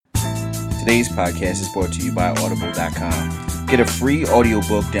Today's podcast is brought to you by Audible.com. Get a free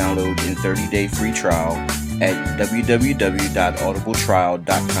audiobook download and 30-day free trial at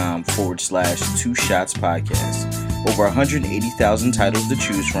www.audibletrial.com/2shotspodcast. Over 180,000 titles to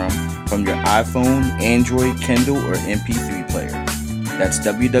choose from your iPhone, Android, Kindle, or MP3 player. That's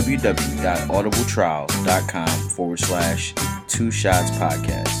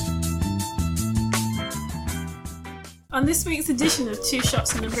www.audibletrial.com/2shotspodcast. On this week's edition of Two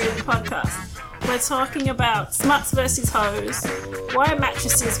Shots in a Brew podcast, we're talking about smuts versus hoes, why a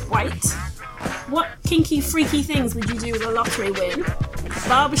mattress is white, what kinky freaky things would you do with a lottery win,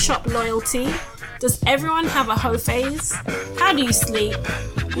 barbershop loyalty, does everyone have a hoe phase, how do you sleep,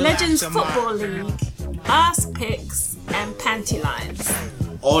 Legends Football League, ask picks, and panty lines.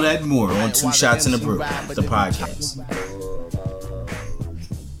 All that and more on Two Shots in a Brew, the podcast.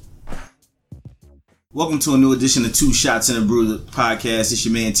 Welcome to a new edition of Two Shots in a Brew, the podcast. It's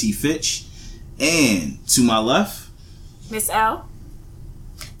your man T. Fitch. And to my left, Miss L.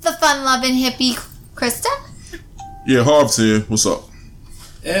 The fun-loving hippie Krista. Yeah, Harv's here. What's up?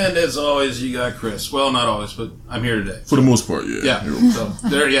 And as always, you got Chris. Well, not always, but I'm here today. For the most part, yeah. Yeah, so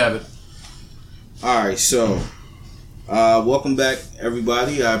there you have it. Alright, so welcome back,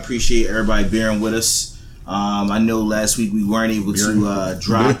 everybody. I appreciate everybody bearing with us. I know last week we weren't able to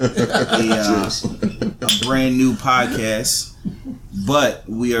drop a brand new podcast, but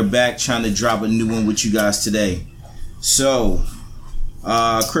we are back trying to drop a new one with you guys today. So,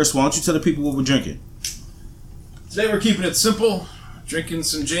 Chris, why don't you tell the people what we're drinking? Today we're keeping it simple. Drinking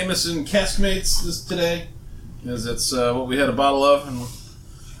some Jameson Caskmates today, because that's what we had a bottle of, and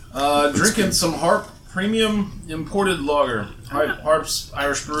drinking some Harp Premium Imported Lager, Harp's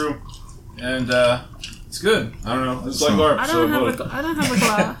Irish Brew, and it's good. I don't know, it's like Harp. I don't have a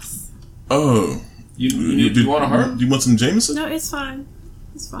glass. Oh. You want a Harp? Do you want some Jameson? No, it's fine.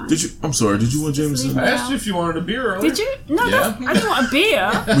 It's fine. I'm sorry, did you want Jameson? I asked you if you wanted a beer earlier. Did you? No, Yeah. I didn't want a beer.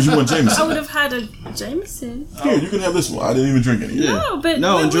 Would you want Jameson? I would have had a Jameson. Here, you can have this one. I didn't even drink any. No, but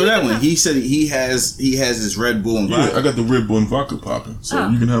Enjoy that one. He said he has his Red Bull and Yeah, vodka. I got the Red Bull and vodka popping, so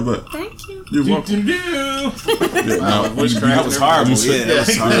you can have that. Thank you. You're welcome. Do-do-do. Yeah, Voice you crack That was horrible. Yeah, that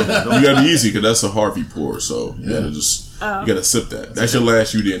was horrible. You gotta be easy because that's a Harvey pour, so you gotta you gotta sip that. That should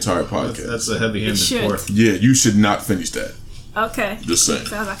last you the entire podcast. That's a heavy-handed should. pour. Yeah, you should not finish that. Okay. Just saying.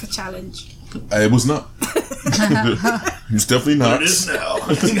 Sounds like a challenge. It was not. It was definitely not. But it is now.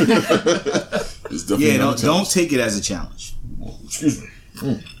 It's definitely not. Don't take it as a challenge. Excuse me.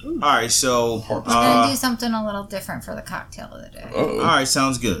 Alright, so We're going to do something a little different for the cocktail of the day. alright,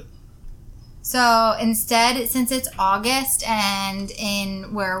 sounds good. So instead, since it's August and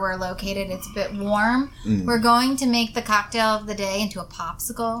in where we're located, it's a bit warm, we're going to make the cocktail of the day into a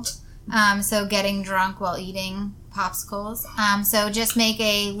popsicle. So getting drunk while eating popsicles. So just make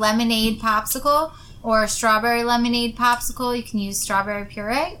a lemonade popsicle or a strawberry lemonade popsicle. You can use strawberry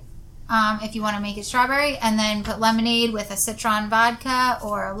puree if you want to make it strawberry, and then put lemonade with a citron vodka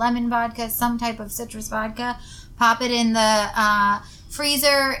or a lemon vodka, some type of citrus vodka. Pop it in the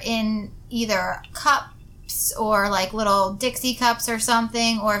freezer in either cups or like little Dixie cups or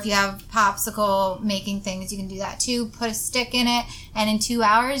something, or if you have popsicle making things, you can do that too. Put a stick in it, and in 2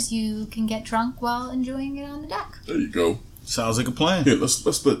 hours you can get drunk while enjoying it on the deck. There you go. Sounds like a plan. Here, let's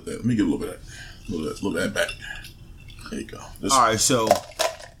split that. Let me get a little bit of that back. There you go. Alright, so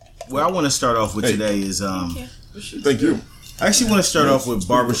where I want to start off with today is Thank you. I actually want to start off with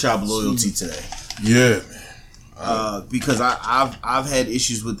barbershop loyalty today. Yeah, man. Because I've had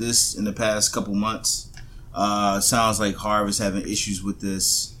issues with this in the past couple months. Sounds like Harv is having issues with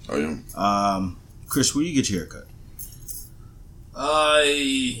this. I am. Chris, where do you get your haircut?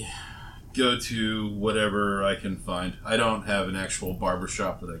 I go to whatever I can find. I don't have an actual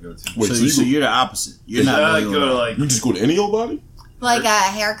barbershop that I go to. Wait, So you're the opposite. You're not I loyal. go to like You just go to any old body? Like a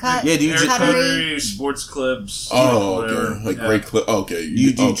haircut? Yeah, do you hair just cuttery? cuttery, sports clips. Oh, whatever. okay. Like Yeah. great clip. Okay.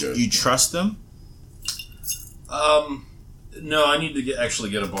 you trust them? No, I need to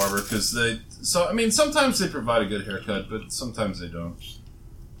actually get a barber because sometimes they provide a good haircut, but sometimes they don't.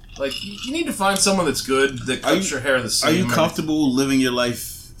 Like, you need to find someone that's good that cuts your hair the same. Are you comfortable living your life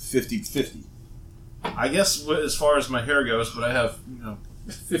 50-50? I guess as far as my hair goes, but I have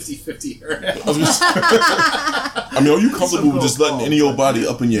 50-50 hair. I mean, are you comfortable with just letting any old body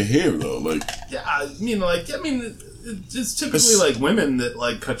up in your hair though? Like, Yeah, it's typically like women that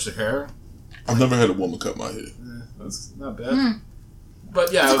like cut your hair. I've never had a woman cut my hair. That's not bad.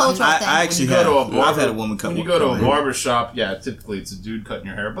 But yeah, It's a cultural thing. I actually when you go to a barber, I've had a woman cut. When you go to a my hair. barber shop, yeah, typically it's a dude cutting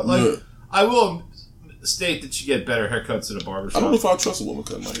your hair. But like, I will state that you get better haircuts at a barber shop. I don't know if I trust a woman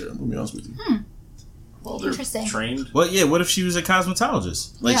cutting my hair. I'm gonna be honest with you. Well, they're Interesting. trained. Well, yeah. What if she was a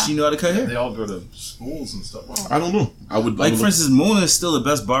cosmetologist? Like Yeah. she knew how to cut hair. They all go to schools and stuff. Wow. I don't know. I would Like for instance, Mona is still the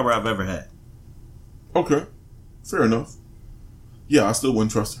best barber I've ever had. Okay, fair enough. Yeah, I still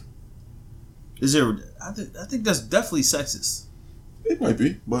wouldn't trust her. Is there? I think that's definitely sexist. It might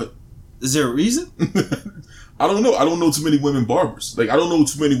be, but Is there a reason? I don't know. I don't know too many women barbers. Like I don't know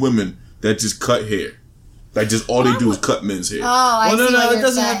too many women that just cut hair. Like just all they do is cut men's hair. Oh, I Well, see no, what it you're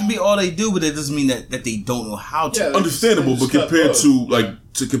doesn't saying. have to be all they do, but it doesn't mean that they don't know how to. Yeah, Understandable, they but just cut compared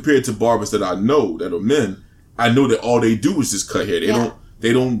both. to compared to barbers that I know that are men, I know that all they do is just cut hair.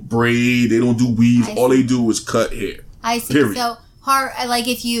 They don't braid. They don't do weave. I All see. they do is cut hair. I see. Period. So heart, like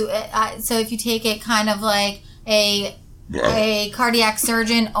if you take it kind of like a cardiac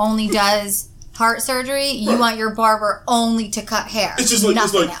surgeon only does heart surgery, you want your barber only to cut hair. It's just like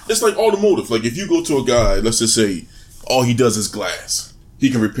nothing else. it's like automotive. Like if you go to a guy, let's just say, all he does is glass. He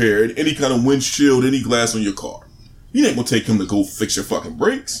can repair any kind of windshield, any glass on your car. You ain't gonna take him to go fix your fucking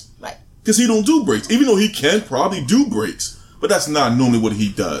brakes, Right. because he don't do brakes. Even though he can probably do brakes, but that's not normally what he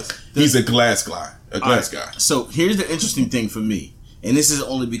does. He's a glass guy. Guy. So here's the interesting thing for me, and this is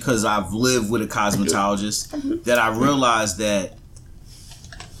only because I've lived with a cosmetologist that I realized that,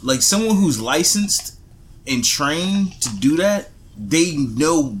 like someone who's licensed and trained to do that, they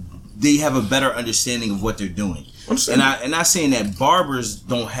know they have a better understanding of what they're doing. And not saying that barbers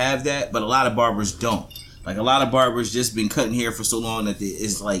don't have that, but a lot of barbers don't. Like a lot of barbers just been cutting hair for so long that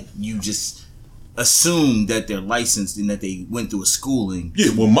it's like you just assume that they're licensed and that they went through a schooling.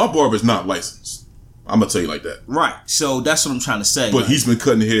 Yeah, well, my barber's not licensed. I'm gonna tell you like that. Right. So that's what I'm trying to say. But like, he's been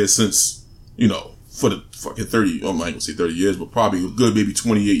cutting hair since, for the fucking 30, I ain't gonna say 30 years, but probably a good maybe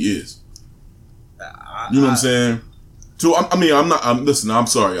 28 years. You know what I'm saying? So, listen, I'm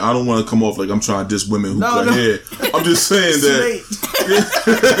sorry. I don't want to come off like I'm trying to diss women who cut hair. I'm just saying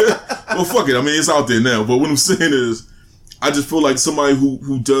that. Well, fuck it. I mean, it's out there now. But what I'm saying is, I just feel like somebody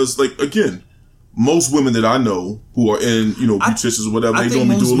who does, like, again, most women that I know who are in, beauticians or whatever, I they think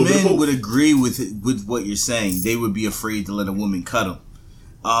normally do a most little bit of men both. would agree with what you're saying. They would be afraid to let a woman cut them.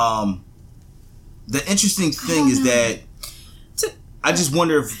 The interesting thing is that I just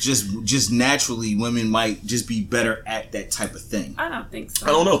wonder if just naturally women might just be better at that type of thing. I don't think so. I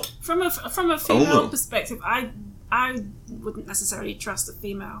don't know. From a know. female perspective, I wouldn't necessarily trust a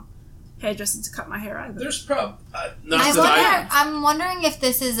female hairdresser to cut my hair either. There's probably I'm wondering if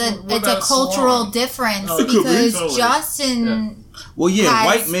this is What it's a about cultural salon? difference No, it could be. because Totally. Justin. Well, yeah, As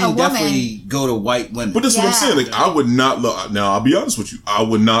white a men woman. definitely go to white women. But that's what I'm Yeah. saying. Like, I would not, now I'll be honest with you, I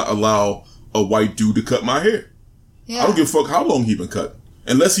would not allow a white dude to cut my hair. Yeah. I don't give a fuck how long he been cutting.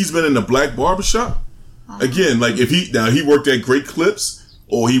 Unless he's been in a black barbershop. Again, like if he worked at Great Clips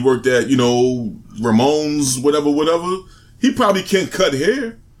or he worked at, Ramones, whatever, he probably can't cut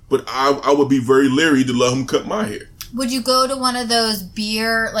hair, but I would be very leery to let him cut my hair. Would you go to one of those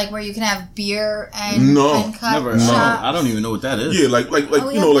beer, like where you can have beer and cut Never. shop? I don't even know what that is. Yeah, like we have like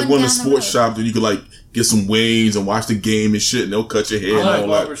one one of the down the sports road. shops that you could like get some wings and watch the game and shit, and they'll cut your hair and all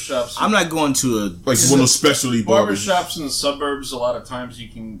that. barbershops. I'm not going to a Like one of those specialty barbers. Barbershops in the suburbs, a lot of times you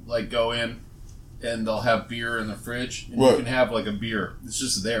can like go in and they'll have beer in the fridge and Right. you can have like a beer. It's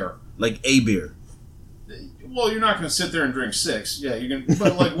just there. like a beer. Well, you're not going to sit there and drink 6. Yeah, you can,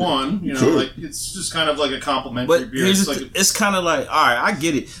 but like one, Sure. like it's just kind of like a complimentary But beer. here's It's the like it's kind of like, all right, I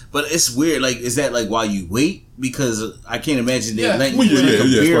get it, but it's weird. Like, is that like while you wait? Because I can't imagine they Yeah. let you Well, drink a that's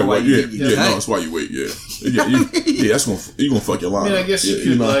beer probably while why. you Yeah, get your cut. no, that's why you wait. Yeah, that's you gonna fuck your line. I mean, I up. guess you Yeah,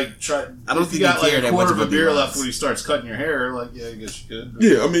 could know. like try. I don't if think you got they like care a that much quarter of a about the beer lines. left when he starts cutting your hair. Like, yeah, I guess you could. But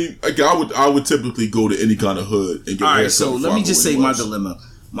Yeah, I mean, like I would typically go to any kind of hood and get All a right, haircut. so before let I me go just say anywhere my else. dilemma.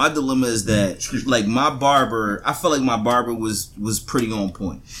 My dilemma is that, like, my barber, I felt like my barber was pretty on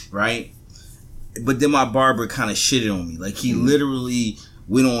point, right? But then my barber kind of shitted on me. Like, he literally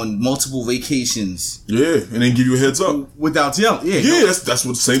went on multiple vacations Yeah, and then give you a heads up. without telling. Yeah, that's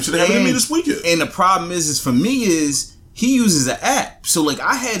what the same shit happened to me this weekend. And the problem is for me is he uses an app. So, like,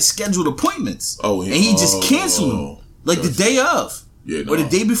 I had scheduled appointments. Oh, and he just canceled them. Like, the day of. Yeah, Or the no.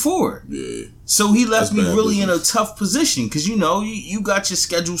 day before. Yeah, So he left That's me bad really in a business. tough position because you got your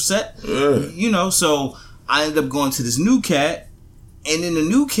schedule set, yeah. So I ended up going to this new cat, and in the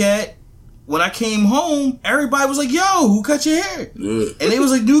new cat, when I came home, everybody was like, "Yo, who cut your hair?" Yeah. And they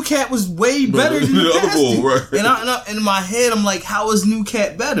was like, "New cat was way better than the The other past bull, dude." right. And in my head, I'm like, "How is new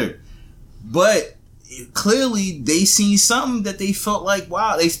cat better?" But clearly, they seen something that they felt like,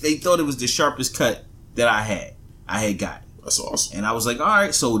 wow, they thought it was the sharpest cut that I had got. That's awesome. And I was like, all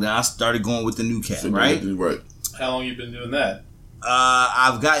right. So then I started going with the new cat, right? Right. how long you been doing that?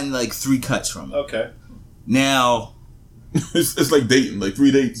 I've gotten like 3 cuts from it. Okay. Now, It's like dating, like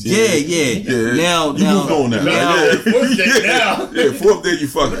 3 dates. Yeah. You Now, moved on now. Now, Yeah. fourth date now. Yeah, 4th date you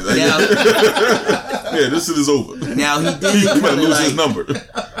fucking. Like, now, yeah, this shit is over. now he did. You might kinda lose his like, number.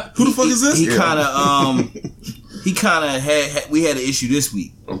 Who the fuck is this? he kind of had. We had an issue this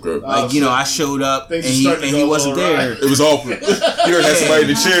week. Okay. Like, you know, I showed up and things are starting to he go a wasn't little there. awry. It was awful. You heard had somebody in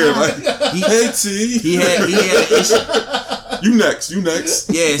the chair like, hey T. He had an issue. You next.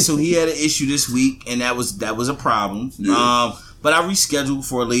 Yeah, so he had an issue this week, and that was a problem. Yeah. But I rescheduled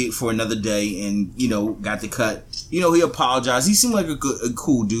for another day, and you know, got the cut. You know, he apologized. He seemed like a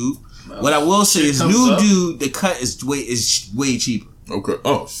cool dude. Well, what I will say shit is, comes new up. dude, the cut is way cheaper. Okay.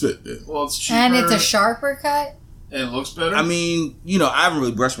 Oh shit. Yeah. Well, it's cheaper. And it's a sharper cut. And it looks better. I mean, you know, I haven't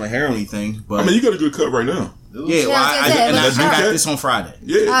really brushed my hair or anything, but I mean, you got a good cut right now. It looks- yeah, well, I was gonna say, it looks I got sharp. this on Friday.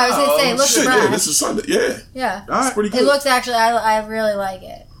 Yeah. I was gonna say it looks Shit, fresh. yeah, this is Sunday. Yeah. Yeah. It's pretty good. It looks actually. I really like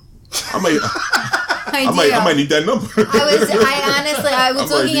it. I might I might need that number. I was I might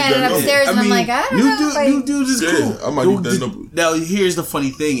looking need at it that upstairs and I'm like, I don't know. if I- New dude is Yeah, cool. I might need that number. Now, here's the funny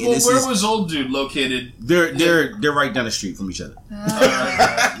thing. And Well, this where is, was old dude located? they're right down the street from each other.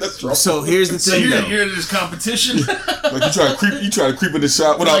 That's right. So here's the So thing, you're though. here. There's competition. Like you try to creep in the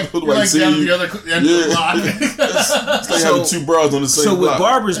shop without You're nobody like seeing down you. the other end of the block. It's like having 2 bras on the same So with block.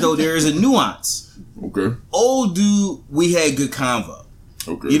 barbers though, there is a nuance. Okay. Old dude, we had good convo.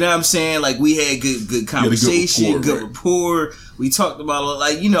 Okay. You know what I'm saying? Like we had good conversation, good rapport, rapport. We talked about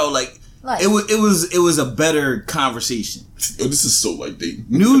like, you know, like Like- it was a better conversation. Yo, this is so like dating.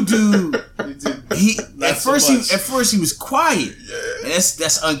 New dude, he Not at so first much. he was quiet. Yeah. And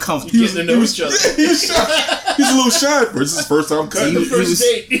that's uncomfortable. Getting to know each other. Yeah, he's shy. He's a little shy. This is his first time cutting. He Yeah, was- First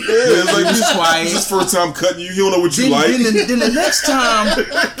date. it's like he was quiet. This is his first time cutting you. You don't know what you Then, like. then the next time,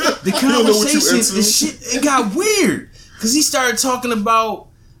 the don't know what you conversation, into. the shit, it got weird because he started talking about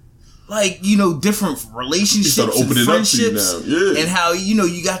like, you know, different relationships, He started and opening up to you friendships, now. Yeah. and how, you know,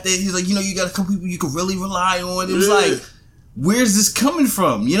 you got that. He's like, you know, you got a couple people you can really rely on. It was Yeah. like, where's this coming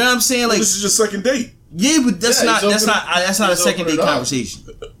from? You know what I'm saying? Like, This is your second date. yeah, but that's Yeah, not he's that's not a he's second opening date it up. conversation.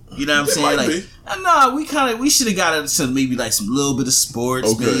 You know what I'm It saying? might Like, be. no, we should have got into maybe like some little bit of sports,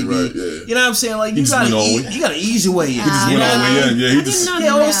 Okay, maybe. right, yeah. You know what I'm saying? Like, He you just gotta went all the way. you gotta ease your way in. He just You went know all the what I way mean? in. Yeah, I he didn't just know Yeah,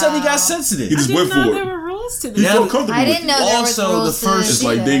 all of a No. sudden he got sensitive. He I just didn't went know for there it. were rules to He this. felt comfortable I with didn't it. know there Also, was the rules to first- this It's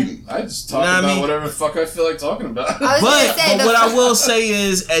like either. dating. I just talk You know what I about mean? whatever the fuck I feel like talking about. I was gonna say But what I will say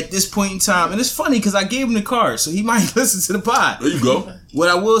is, at this point in time, and it's funny because I gave him the card, so he might listen to the pod. There you go. What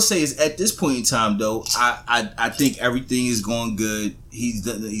I will say is, at this point in time, though, I think everything is going good. He's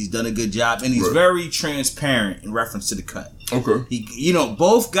done a good job, and he's Right. very transparent in reference to the cut. Okay. He, you know,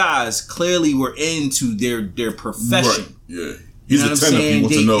 both guys clearly were into their profession. Right. Yeah. You He's know what I'm attentive. He saying?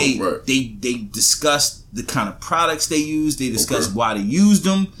 wants to know. Right. They discussed the kind of products they use. They discussed Okay. why they used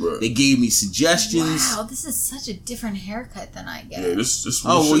them. Right. They gave me suggestions. Wow, this is such a different haircut than I get. Yeah. This.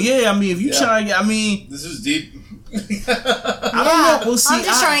 Oh well, shit. yeah. I mean, if you Yeah. try, I mean, This is deep. I don't know. We'll see. I'm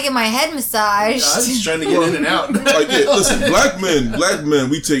just trying to get my head massaged. I was just trying to get in and out. Like, yeah, listen, black men,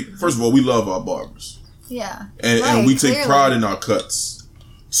 we take, first of all, we love our barbers. Yeah. And Right, we take clearly. pride in our cuts.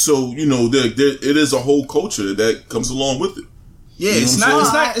 So, you know, there, it is a whole culture that comes along with it. Yeah, You know it's what I'm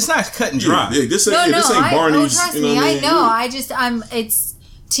not. saying? It's not cut and dry. Yeah, this ain't, No, this no, ain't I Barney's. trust you know me. what I mean? know. It's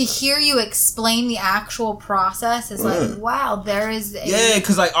to hear you explain the actual process is Right. like, wow, there is a Yeah,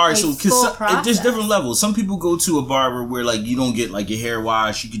 because like, all right, so a full there's process. different levels. Some people go to a barber where like you don't get like your hair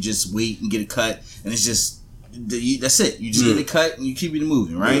washed. You could just wait and get a cut, and it's just that's it. You just Yeah. get a cut and you keep it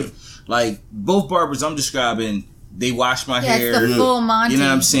moving, right? Yeah. Like both barbers I'm describing, they wash my yeah, hair. it's the full Monty. You know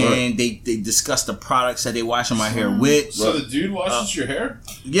what I'm saying? They discuss the products that they washing my hair with. So the dude washes your hair?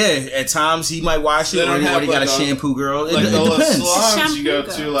 Yeah, at times he might wash They it, or don't he have, already got a like, shampoo girl. It, Like it the depends. salons you go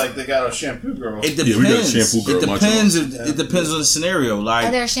Shampoo to, girl. like they got a shampoo girl. It Yeah, we got a depends. shampoo girl, It my depends. job. It depends on the scenario. Like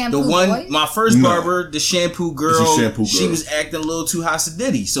Are there shampoo the one, boys? my first No. barber, the shampoo girl, It's a shampoo she girl. was acting a little too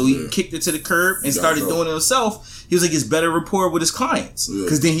hostidity, so he Yeah. kicked it to the curb and Got started it. doing it himself. He was like, "It's better rapport with his clients Yeah.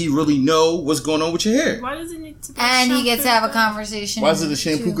 because then he really know what's going on with your hair." Why does it need to be And he gets to have a shampoo? conversation. Why is it a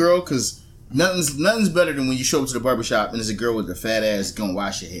shampoo too. girl? Because nothing's better than when you show up to the barbershop and there's a girl with a fat ass gonna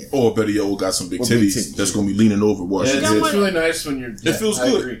wash your hair. Or better yet, got some big Or big titties titties, that's yeah. going to be leaning over washing Yeah, his it's head. really nice when you're. It feels I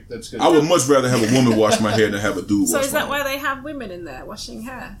good. agree. That's good. I would much rather have a woman wash my hair than have a dude So wash is my that hair. why they have women in there washing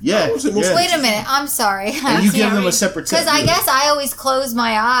hair? Yeah, I would say most yeah. Wait a minute. I'm sorry. And you give them a separate tip. Because I guess I always close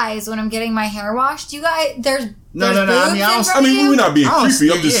my eyes when I'm getting my hair washed. You guys, there's No. boobs I mean, in I don't- front I of mean, you? we're not being I don't creepy.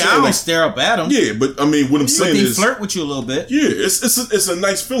 stare, I'm just I saying, don't like, stare up at them. yeah, but I mean, what I'm But saying they is, flirt with you a little bit. yeah, it's a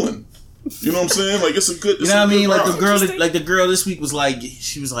nice feeling. You know what I'm saying? Like, it's a good. You know what I mean? Like the girl, Interesting. like the girl this week was like,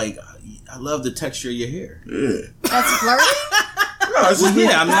 she was like, "I love the texture of your hair." Yeah. That's flirting. No, it's just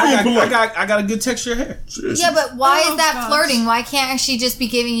Yeah, I mean, being I got a good texture of hair. Yeah, but why Oh, is that gosh. flirting? Why can't she just be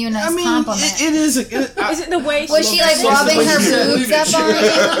giving you a nice I mean, compliment? it is. Is it the way Was she like the rubbing way her she said boobs up on you?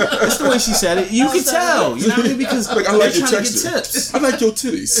 That's the way she said it. You can tell. You know what I mean? Because like, I like they're your trying to get texture. tips. I like your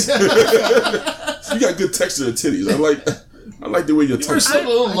titties. You got good texture of titties. I like the way your We're texture.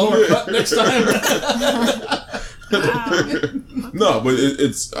 still a little lower cut next time. No, but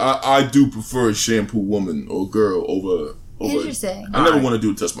it's I do prefer a shampoo woman or girl over. Interesting. I never want to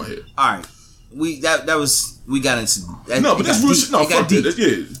do touch my hair. All right, we got into that, No, but that's real shit. No, It got fuck deep. that.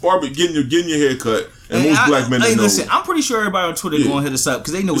 Yeah, Barbie getting your hair cut, and Hey, most black men hey, know. listen, I'm pretty sure everybody on Twitter Yeah. going to hit us up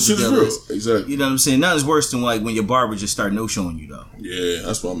because they know what This the shit is deal real. is. Exactly. You know what I'm saying? Nothing's worse than like when your barber just start no showing you though. Yeah,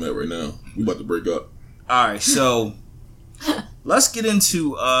 that's where I'm at right now. We about to break up. All right, so let's get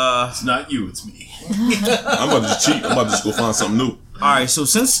into. It's not you, it's me. I'm about to just cheat. I'm about to just go find something new. All right, so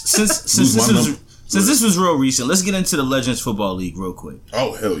since this was real recent, let's get into the Legends Football League real quick.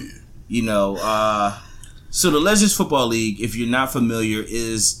 Oh hell yeah! You know, so the Legends Football League, if you're not familiar,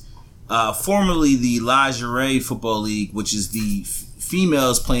 is formerly the Lingerie Football League, which is the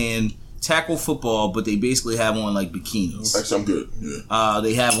females playing tackle football, but they basically have on like bikinis. Actually, I'm good. Yeah,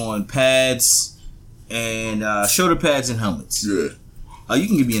 They have on pads and shoulder pads and helmets. yeah. You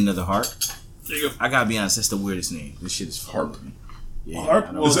can give me another heart. There you go. I gotta be honest, that's the weirdest name. This shit is Harp. Yeah, Harp.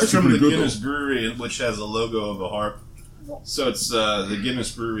 I know. Well, It's it's actually from the pretty good, Guinness Brewery, which has a logo of a harp. So it's the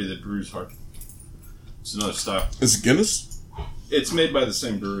Guinness Brewery that brews harp. It's another style. It's Guinness. It's made by the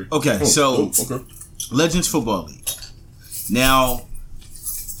same brewery. Okay, Oh, so okay. Legends Football League. Now,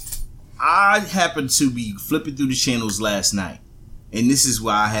 I happened to be flipping through the channels last night, and this is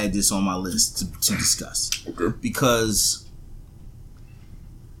why I had this on my list to discuss. Okay. Because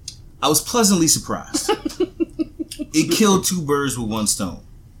I was pleasantly surprised. It killed two birds with one stone.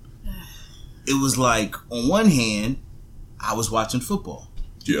 It was like, on one hand, I was watching football.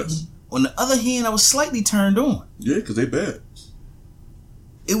 Yes. On the other hand, I was slightly turned on. Yeah, because they bad.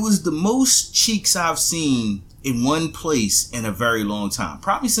 It was the most cheeks I've seen in one place in a very long time.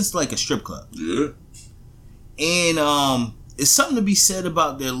 Probably since like a strip club. Yeah. And it's something to be said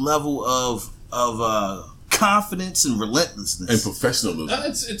about their level of confidence and relentlessness. And professionalism. No,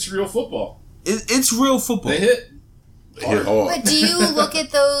 it's real football. It's real football. They hit. They hit hard. But do you look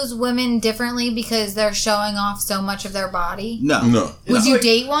at those women differently because they're showing off so much of their body? No. No. Would you like-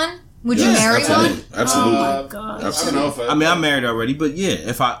 date one? Would Yes, you marry absolutely. one? Absolutely. Oh, God. I don't know if I mean, I'm married already, but yeah,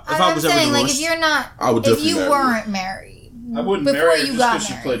 if I I'm was ever saying, like, divorced, if you're not, I would if definitely you marry weren't married, I wouldn't before marry her you just got because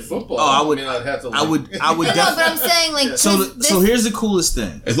she married. played football. Oh, I would- mean, I'd have to. I would no, but definitely. I'm saying, like, So, this, so here's the coolest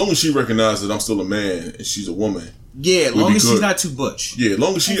thing. as long as she recognizes that I'm still a man and she's a woman. Yeah, as We'll long be as she's good. not too butch. Yeah, as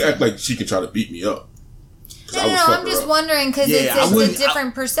long as she act like she can try to beat me up. 'Cause I would no, fuck I'm her just up. wondering because Yeah, I it's wouldn't- a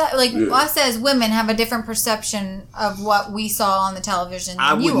different perception. Like Yeah. us as women have a different perception of what we saw on the television.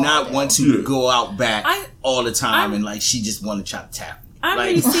 I than would you all not do. want to Yeah. go out back I- all the time I'm- and like she just want to try to tap me. I Like,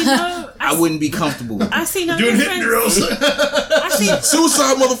 really see no. I wouldn't be comfortable with I it. see no doing hit difference. girls. I see,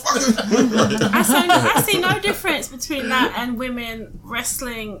 Suicide, motherfucker! I see no difference between that and women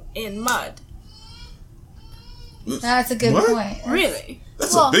wrestling in mud. That's a good What? point. Really?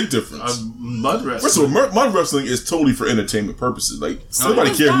 That's Well- a big difference. Mud wrestling. First of all, mud wrestling is totally for entertainment purposes. Like nobody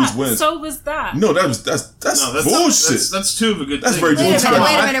was cares that. who wins. So was that. No, that's No, that's bullshit. That's two of a good That's thing. very Wait a minute,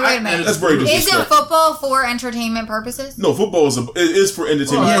 disrespectful. wait a minute. That's very Isn't disrespectful. football for entertainment purposes? No, football it is for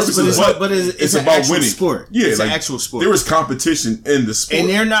entertainment Yes, purposes, but it's an about actual winning. sport. Yeah, It's an like, actual sport. There is competition in the sport. And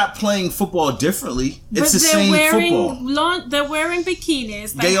they're not playing football differently. It's But the they're same wearing football. they're wearing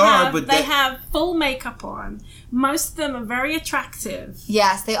bikinis. They are, but they they- have full makeup on. Most of them are very attractive.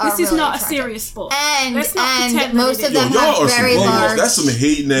 Yes, they are. This is really not attractive. a serious sport. And Let's not pretend that most it of is. them Y'all have are very some large. that's some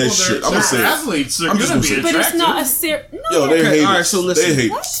hating ass shit. I'm gonna They're say it. athletes. They're I'm gonna just be gonna But attractive. it's not a serious. No, Yo, they're Okay, haters. alright, so listen. They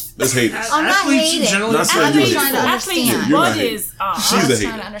haters. That's haters. I'm not Athletes hating. generally- Not saying I'm you're just a trying to hater. athletes' understand. You're not bodies are. She's a I'm hater.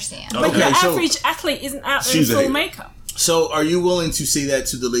 trying to understand. But Okay, the so- average athlete isn't out there in She's a full hater. makeup. So are you willing to say that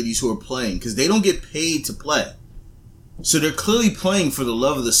to the ladies who are playing? Because they don't get paid to play. So they're clearly playing for the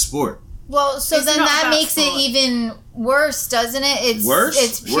love of the sport. Well, so It's then not that about makes sport. it even worse, doesn't it? It's Worse?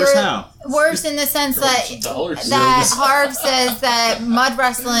 It's pure, Worse how? Worse in the sense that dollars. Harv says that mud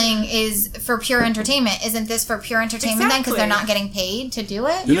wrestling is for pure entertainment. Isn't this for pure entertainment then? Because Exactly. they're not getting paid to do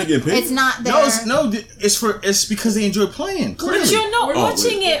it. You're not getting paid. It's not their. It's because they enjoy playing. But Clearly. you're not Oh,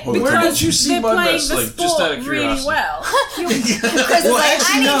 watching wait, it hold on. because Where did you see they're mud playing wrestling? the Just sport out of really curiosity. well. Chris is Well, like,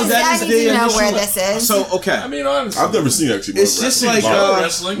 actually, I need no. to, That I is need the to know initial. where this is. So okay, I mean, honestly, I've never seen actually. It's mud just wrestling. like, mud uh,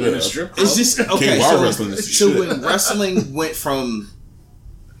 wrestling in yeah. a strip club. it's just okay. wild So, wrestling is so shit. when wrestling went from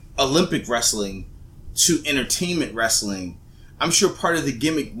Olympic wrestling to entertainment wrestling, I'm sure part of the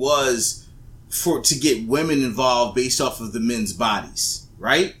gimmick was to get women involved based off of the men's bodies,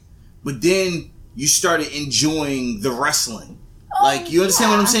 right? But then you started enjoying the wrestling. Like, you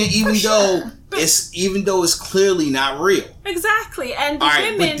understand what I'm saying? Even though it's clearly not real. Exactly, and the All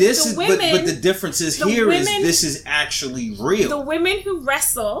right, women, but this the is women, but the difference is the here is women- this is actually real. the women who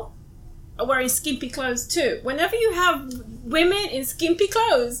wrestle are wearing skimpy clothes too. Whenever you have women in skimpy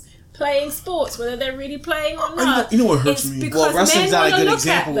clothes playing sports, whether they're really playing or not, You know what hurts it's me? because Well, wrestling's men not a wanna good look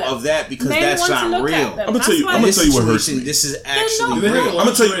example at them. of that because Men that's want to not look real. at them. I'm gonna tell you- That's I'm why- gonna tell you what hurts Situation, me. this is not- actually Do they have a real. I'm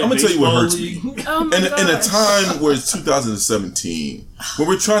gonna tell you what baseball hurts me. league? Oh my In a gosh. time where it's 2017, when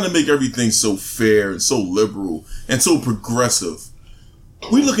we're trying to make everything so fair and so liberal and so progressive,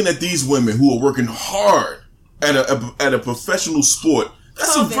 we're looking at these women who are working hard at a professional sport.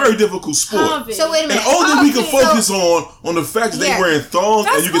 That's Harvey. a very difficult sport. Harvey. So wait a And minute. all that we can So- focus on the fact that they Yeah. wearing thongs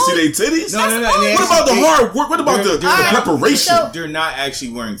and That's you can see their titties. No. What about the hard work? What about the They're- preparation? So- They're not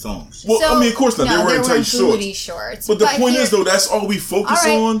actually wearing thongs. Well, I mean, of course not. No, they're wearing tight shorts. booty shorts. But the point here- is, though, that's all we focus all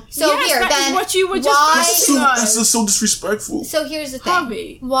right, on. So Yes, here, that is then, what you were just why? focusing on. That's just so disrespectful. So here's the thing.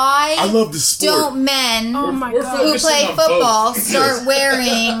 Harvey. Why I love this sport. don't men Oh my We're god. who focusing play on football both. start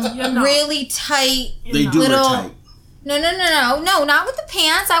wearing You're not. really tight? They do wear Little- tight. No, not with the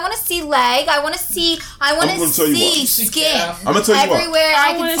pants. I want to see leg. I want to see I'm gonna tell you why. skin. I'm gonna tell you why. Everywhere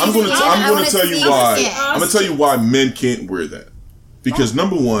I can see I'm skin. going I to wanna tell you see why. skin. I'm going to tell you why men can't wear that. Because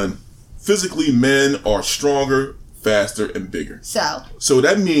number one, physically men are stronger, faster, and bigger. So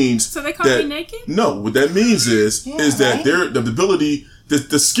that means So they can't that, be naked? No, what that means is that right? the ability,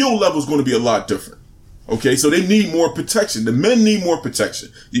 the skill level is going to be a lot different. Okay, so they need more protection. The men need more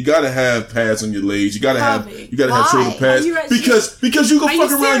protection. You gotta have pads on your legs. You gotta have Harvey. have shoulder Why? pads Are you actually- because you Are can you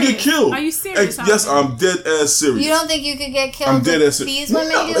fuck around and get serious? killed. Are you serious, Yes, Harvey? I'm dead ass serious. You don't think you could get killed I'm dead with ass these serious. women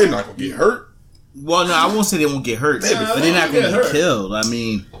No, do? they're not gonna get hurt. Well, no, I won't say they won't get hurt, but they're not they going won't to get get hurt. killed. I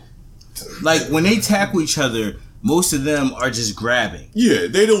mean, like when they tackle each other, most of them are just grabbing. Yeah,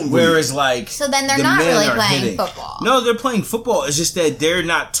 they don't. Whereas, like, So then they're the not men really are playing hitting. football. No, they're playing football. It's just that they're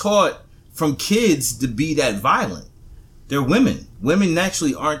not taught from kids to be that violent. They're women. Women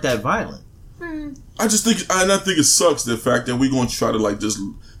naturally aren't that violent. I think it sucks the fact that we're going to try to like just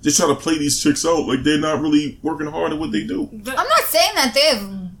try to play these chicks out like they're not really working hard at what they do. I'm not saying that they have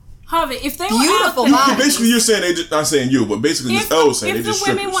Harvey, if they Beautiful were out there, bodies. Basically, you're saying they just not saying you, but basically if, this L saying they if the just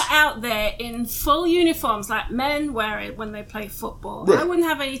women strippers. were out there in full uniforms like men wear it when they play football, Right. I wouldn't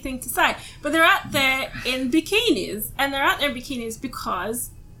have anything to say. But they're out there in bikinis, and they're out there in bikinis because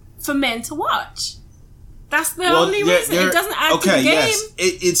for men to watch. That's the only reason. It doesn't add to the game. Yes.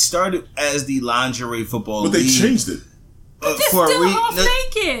 It started as the lingerie football But they league. changed it. They're for a still re- half no-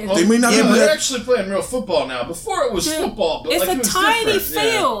 naked. Well, They may not Yeah, be but they're that. actually playing real football now. Before it was football, but It's like, a it was tiny different.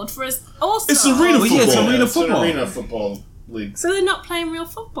 Yeah. field for us. Also, It's arena Well, yeah, it's football. arena It's an football. arena football league. So they're not playing real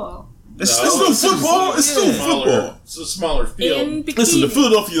football It's No, still It's still football. It's still football. It's a smaller field. in bikini. Listen, the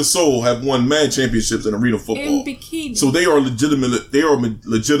Philadelphia Soul have won mad championships in arena football. in bikini. So they are legitimate. They are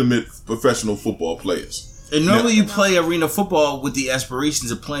legitimate professional football players. And normally you play arena football with the aspirations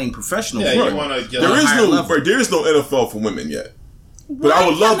of playing professional Yeah, football. you want to get There on is higher level. there is no NFL for women yet. But Why I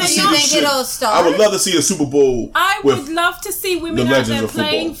would love can't to they see You not? this think shit. it'll start? I would love to see a Super Bowl. I with, would love to see women the out legends there of football.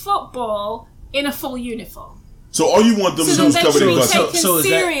 playing football in a full uniform. So all you want them to So do is that cover they their can be butts so- up. taken so is that-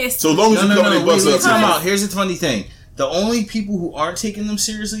 seriously. So long as you cover their Wait, butts up. time out. Here's the funny thing. The only people who aren't taking them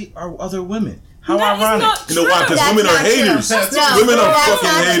seriously are other women. How That is ironic. not You know why? true. Because That's women are not true. haters. No, Women are that's fucking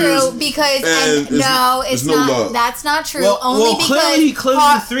not haters. true because and no, there's it's no not. love. That's not true. Well, Only because clearly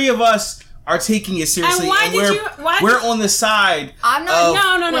Har- the three of us are taking it seriously, And why and did we're on the side. I'm not. of-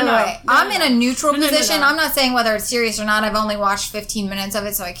 No. Wait. I'm in a neutral No. position. I'm not saying whether it's serious or not. I've only watched 15 minutes of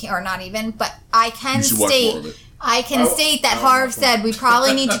it, so I can't, or not even. But I can You should watch state. more of it. I can state that Harv said we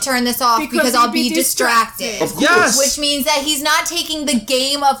probably need to turn this off because I'll you'd be distracted. Of course. Yes. Which means that he's not taking the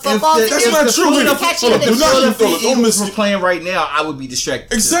game of football If the- That's seriously. not if true. the He's Hold on, catching hold on. the Do not shit. you feel it. Don't Eagles miss were playing right now, I would be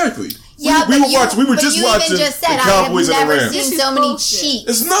distracted. Exactly. Yeah, we but were you, watching. We were but just you watching even just said the I have Cowboys and the never Rams. seen This is so many bullshit. cheats.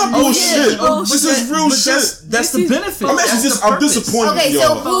 It's not Oh, bullshit. yeah. This is real But shit. That's the benefit. I'm actually That's the I'm purpose. disappointed Okay, in so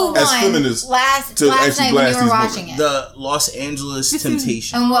y'all who as won feminists last to night actually when blast you were these watching women. it? The Los Angeles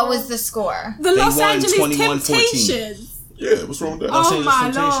Temptation. And what was the score? The They Los won Angeles 21-14. Temptations. Yeah, what's wrong with that? Los Oh Angeles my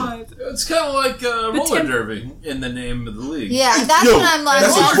Temptation. lord. It's kind of like roller temp- derby in the name of the league. Yeah, that's Yo, what I'm like.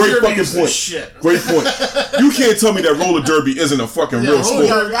 that's a well, great Roller fucking derby's the point. shit. Great point. You can't tell me that roller derby isn't a fucking real roller sport.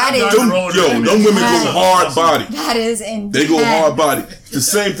 derby- that I'm is- not Them, roller yo, derby. them women That go is hard body. that is intense. They go hard body. The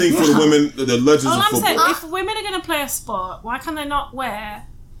same thing for the women, the legends All of I'm saying, football. if women are going to play a sport, why can they not wear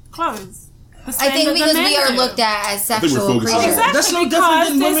clothes? The I same think that the because men we are do? looked at as think we're sexual focused on creatures. Exactly. That's no because different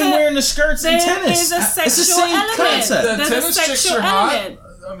than there's women a- wearing the skirts and There tennis. is a It's the sexual same element. concept. The There's a tennis chicks sexual are hot. element.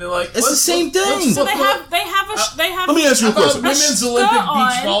 I mean, like It's the same thing. So they have Let me ask you a How about question. women's Olympic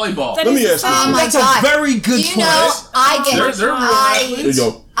beach volleyball? that Let me is ask you. Oh my That's God. a very good Do you know, point. I get They're real There you athletes.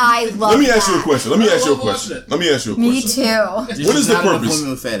 go. I love Let me ask you a that. question. Let me ask you a love question. watching it. Let me ask you a Me question. too. What is the Not enough purpose?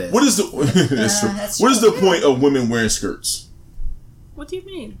 women with fat ass. What is the that's true. that's What is true. the point of women wearing skirts? What do you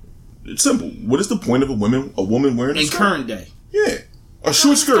mean? It's simple. What is the point of a woman wearing a in skirt? current day? Yeah. A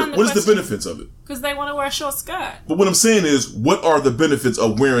short skirt. understand the What is the question. benefits of it? Because they want to wear a short skirt. But what I'm saying is, what are the benefits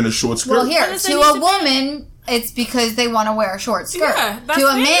of wearing a short skirt? Well, here, What does it to need a to be? woman, it's because they want to wear a short skirt. Yeah, that's to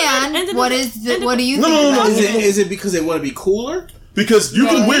a it. man, End of what the- is the, end of what do the- you No, think no, no, about no. it? Is it because they want to be cooler? Because you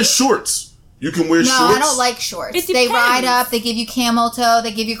can Really? wear shorts. You can wear No, shorts. I don't like shorts. It They ride depends. up, they give you camel toe,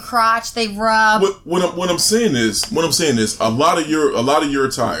 they give you crotch, they rub. What I'm saying is, a lot of your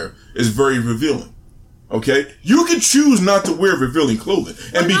attire is very revealing. Okay, you can choose not to wear revealing clothing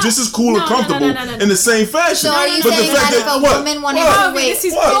and be just as cool and comfortable no. in the same fashion. So are you But the saying fact that if a what? woman wanted What? to wait, this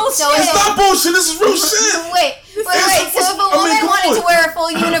is What? bullshit. So It's not bullshit. This is real shit. wait. So if a woman come wanted on. to wear a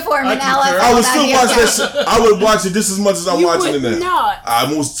full uniform in concur. LFL, I would that'd still be watch okay. that shit. I would watch it just as much as I'm You watching would it now. not. I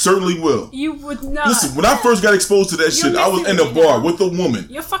most certainly will. You would not. Listen, when I first got exposed to that shit, I was in a missing me bar now. with a woman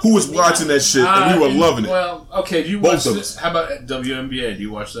You're fucking who was with me watching now. that shit, and we were loving it. Well, okay. Do you Both watch of this? us. How about WNBA? Do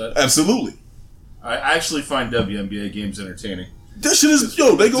you watch that? Absolutely. I actually find WNBA games entertaining. That shit is they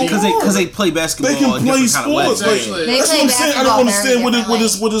go Because hard. they play basketball They can in play different kind of ways. sports. Like, Actually- They that's play what I'm saying. I basketball don't understand very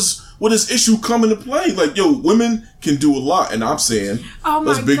what this issue come into play. Like, yo, women can do a lot, and I'm saying Oh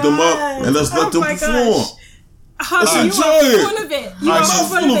my let's big them up God. and let's let Oh them my perform. gosh. Harvey, Let's you enjoy are it. full of it. You Alright, are so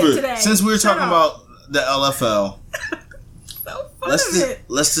full of it today. Since we were Shut talking up. about the LFL, So full of it.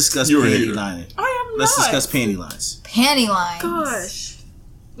 let's discuss You're a panty hater. lining. I am Let's not. discuss panty lines. Panty lines. Gosh.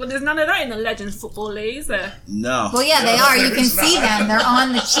 Well, there's none of that in the Legends Football League, is there? No. Well, yeah, they are. You can see them. They're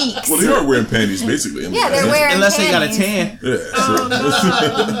on the cheeks. Well, they are wearing panties, basically. Yeah, they're wearing Unless they got a panties. tan. Yeah,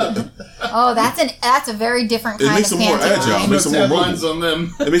 sure. Oh, that's a very different It kind makes of them more panty agile. line. Makes them more Headlines mobile. on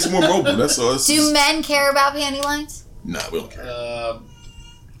them. It makes it more mobile. That's all. Do men care about panty lines? Nah, we don't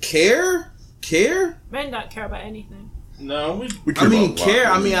care. Care? Men don't care about anything. No, we. We I care mean, about a lot.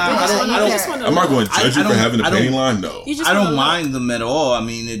 care. I mean, I just don't. wanna I don't. care. wanna Am I going to I- judge you I for don't- having a I don't- panty line? No. You just I don't wanna look. mind them at all. I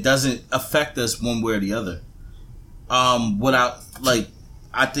mean, it doesn't affect us one way or the other.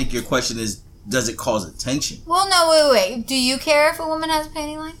 I think your question is, does it cause attention? Well, no, wait. Do you care if a woman has a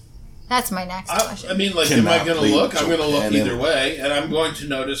panty line? That's my next question. I mean, like, Cannot am I going to plead look? with I'm going to your look panty. either way, and I'm going to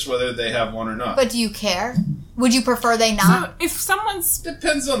notice whether they have one or not. But do you care? Would you prefer they So not? if someone's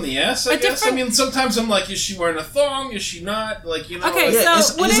Depends on the ass, I A guess. I different- mean, sometimes I'm like, is she wearing a thong? Is she not? Like, you know. Okay, like- Yeah,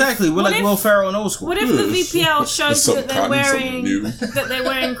 So what if- exactly. We're what like if- Will Ferrell and Old School. what if the VPL shows something that they're cotton, something wearing new. that they're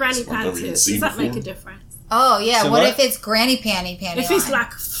wearing granny Something I've never even panties? seen Does that make a before. difference? Oh yeah. So What what? if it's granny panty If it's line?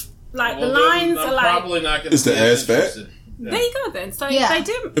 like Well, the lines then are I'm like probably not going Is the ass fat? there you go then. So Yeah. they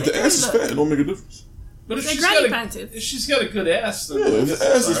do. If the they ass do is look. fat, it don't make a difference. But if They're she's, granny got a, panties. if she's got a good ass, then Yeah, if the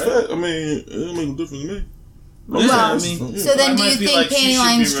ass is alright. fat, I mean, it don't make a difference to me. Yeah, Well, I mean, So then, I do you might be think like, she panty should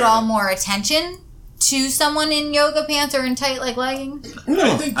lines be draw wearing it. more attention to someone in yoga pants or in tight like leggings?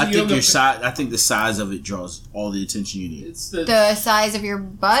 No. I think, I the think yoga your size. I think the size of it draws all the attention you need. It's the, The size of your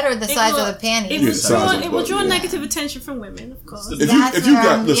butt or the size will- of the panties? It Yeah, will size draw. of It will butt, draw yeah. negative attention from women, of course. If That's you where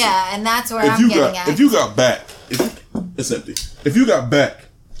got I'm- listen, yeah, and that's where if I'm you getting got at. if you got back, it's empty. If you got back,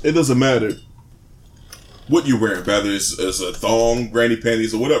 it doesn't matter what you're wearing, whether it's a thong, granny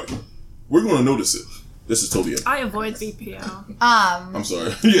panties, or whatever. We're gonna notice it. This is totally empty. I avoid VPL. I'm sorry.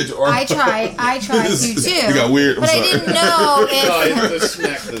 Yeah, I try to too. You got weird. I'm But sorry. I didn't know oh, you if. have to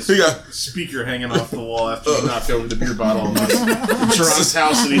smack this You got speaker hanging off the wall after you knocked over the beer bottle in Sharon's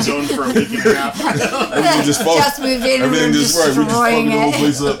house that he's owned for a week and a half. everything just fall. Just moved in and Everything we're just right. We just destroying fucking the whole it.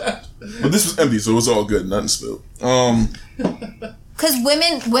 place up. But this was empty, so it was all good. Nothing spilled. Because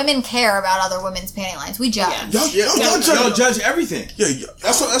women care about other women's panty lines. We judge. Y'all judge everything. Yeah,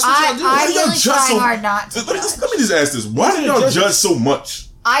 that's what y'all do. Why I do y'all really judge try so? hard not to. Let me just ask this: why do y'all judge so much?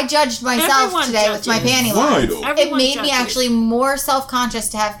 I judged myself Everyone today with my judges. panty Why lines. though? It Everyone made me judges. actually more self-conscious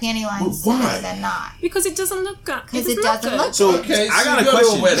to have panty lines But why? today than not. Because it doesn't look good. Because it doesn't look So Okay, I so got you a go to a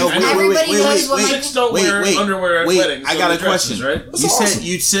question. wedding. No, wait, Everybody knows what my- Chicks don't wear underwear at weddings. I so got they're a dresses, question. right? You awesome. said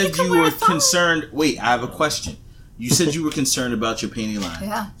you can you wear were a thong. concerned. Wait, I have a question. You said you were concerned about your panty line.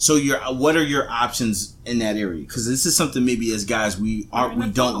 Yeah. So what are your options in that area? Because this is something maybe as guys we Wearing a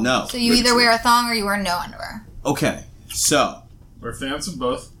don't thong. know. So you either wear a thong or you wear no underwear. Okay, so We're fans of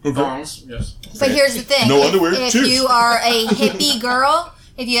both. Okay. Thongs, yes. But here's the thing. No if, underwear? If Cheers. you are a hippie girl,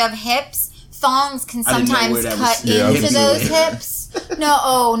 if you have hips, thongs can I didn't know sometimes where that cut was- Yeah, I was into gonna those say. hips.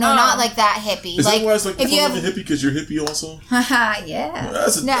 No, not like that hippie. Is like, that why it's like if you have, a hippie because you're hippie also? yeah.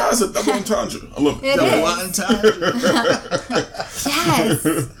 That's a double entendre. I love it. It Double is. entendre. Yes.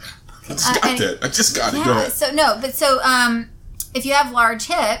 I just got it. Go ahead. So if you have large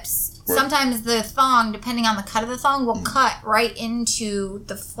hips, Right. sometimes the thong, depending on the cut of the thong, will cut right into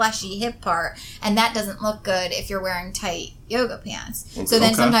the fleshy hip part, and that doesn't look good if you're wearing tight yoga pants. So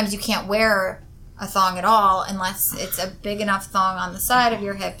then sometimes you can't wear a thong at all unless it's a big enough thong on the side of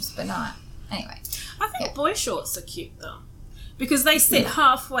your hips, but not. Anyway. I think boy shorts are cute though, because they sit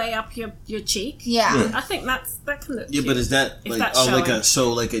halfway up your cheek. Yeah. I think that can look. Yeah, cute. but is that If like that's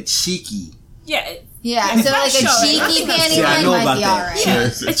like a cheeky? Yeah. Yeah, If so that's like a showing, I cheeky think that's- panty See, I line know might about be that. alright. Yeah.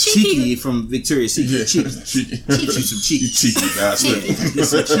 A A cheeky- cheeky from Victoria's Secret. Yeah. Cheeky. Cheeky. Get you some You cheekies. cheeky bastard. Get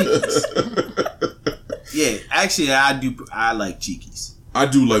some cheekies. Yeah, actually, I like cheekies. I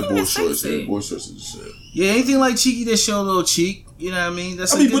do like boy that's shorts. sexy. Yeah, boy shorts is the shit. Yeah, anything like cheeky that show a little cheek. You know what I mean?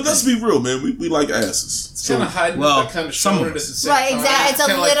 That's. I a mean, good but let's thing. be real, man. We like asses. It's kind of hiding, well, but kind of some showing of it at the us. same Right, time. exactly. It's a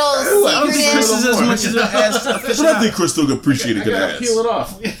Kinda little I don't think Chris is secretive. as much as an ass But I aficionado. think Chris still can appreciate a I good gotta ass. peel it off.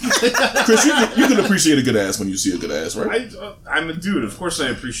 Chris, you can appreciate a good ass when you see a good ass, right? I'm a dude. Of course, I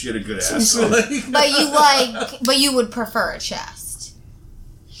appreciate a good ass. But you would prefer a chest.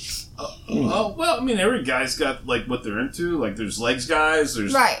 Oh well, I mean, every guy's got like what they're into. Like, there's legs guys,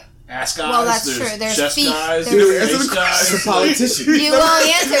 there's Right. ass guys. Well, that's there's true. There's chest feet. guys. There's- There's Answer face the guys. question. Politician. You won't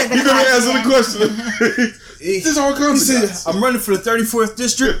answer the You're gonna answer the question. question. There's all kinds of guys. I'm running for the 34th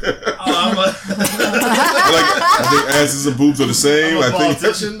district. I'm a I think asses and boobs are the same. I think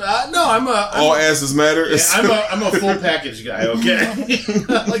politician. No, I'm all asses matter. yeah, I'm a full package guy. Okay,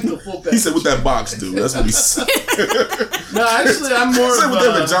 I like the full package. He said, "What that box do?" That's what he said. No, actually, I'm He more said, of "What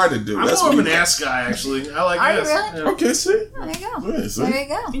that vagina do?" I'm That's more what of he an ass guy. Actually, I like Are you ass. really? Yeah. Okay, see, There you go. yeah, see? There you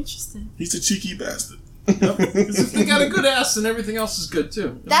go. Interesting. He's a cheeky bastard. Because if they got a good ass, then everything else is good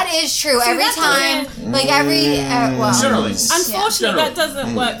too. That is true. Every that's time, like every well, Generally. Unfortunately, Generally. that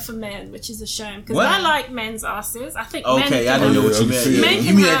doesn't work for men, which is a shame. Because What? I like men's asses. I think Okay, I men didn't know can, what you meant. Yeah, Men You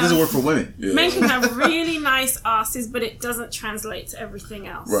can mean that have- doesn't work for women? Yeah. men can have really nice asses, but it doesn't translate to everything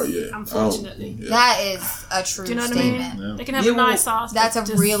else. Right, yeah. Unfortunately. Yeah. that is a true Do you know what I mean? statement. Yeah. They can have Yeah, a well, nice ass. That's a but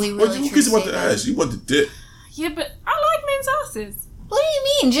just- really, Well, really who true cares about the statement. ass? You want the dick. Yeah, but I like men's asses. What do you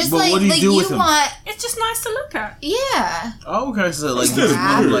mean? Just But like what do you like do you with them? want? It's just nice to look at. Yeah. Oh, okay. So like, Instead of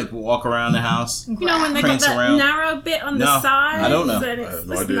you weird. like walk around the house. You know when they Prance got that around. narrow bit on the No, sides? I don't know. And I it's, have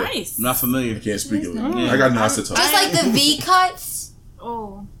no it's idea. nice. I'm not familiar. I can't speak of it. Yeah. I got nostril. Just like the V cuts.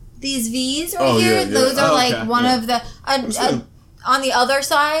 Oh. These V's right Oh, here. yeah, yeah. Those are Oh, like okay. one Yeah. of the Understand. on the other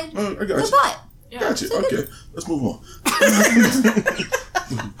side. Oh, I The got you. butt. Yeah. Gotcha. Okay, let's move on.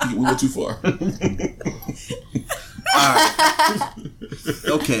 We went too far.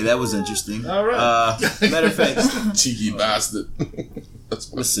 Okay, that was interesting. All right. Matter of fact, Cheeky bastard.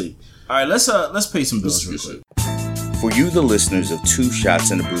 That's let's see. All right, let's pay some bills real This quick. For you, the listeners of Two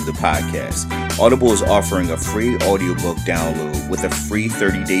Shots in the Brew, the podcast, Audible is offering a free audiobook download with a free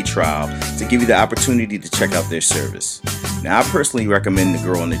 30-day trial to give you the opportunity to check out their service. Now, I personally recommend The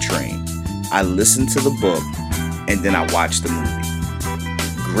Girl on the Train. I listened to the book and then I watched the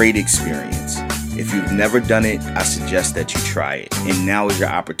movie. Great experience. If you've never done it, I suggest that you try it. And now is your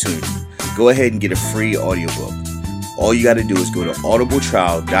opportunity. Go ahead and get a free audiobook. All you got to do is go to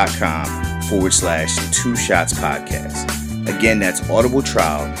audibletrial.com/Two Shots Podcast. Again, that's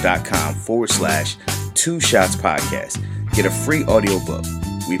audibletrial.com/Two Shots Podcast. Get a free audiobook.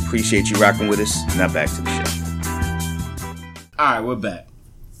 We appreciate you rocking with us. Now back to the show. All right, we're back.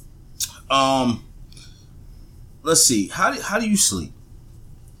 Let's see. How do you sleep?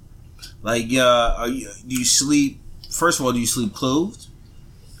 Like, do you sleep? First of all, do you sleep clothed?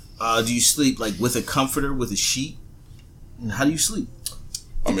 Do you sleep like with a comforter, with a sheet? And how do you sleep?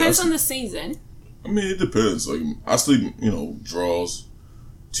 Depends on the season. I mean, it depends. Like, I sleep, drawers,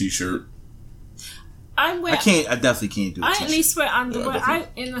 t-shirt. I definitely can't do it. I at least wear underwear. Yeah,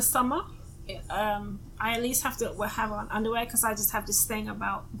 In the summer, I at least have to have on underwear because I just have this thing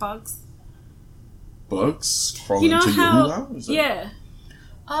about bugs. Bugs crawling You know into your how? hoo-ha? Is that- Yeah.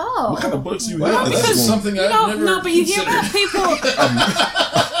 Oh. What kind of bugs do you Well, have? this because- is something You I've know, never no, but you hear about considered. people.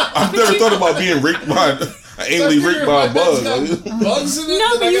 I've never thought about being raped by, anally raped by a bug. Bugs in it?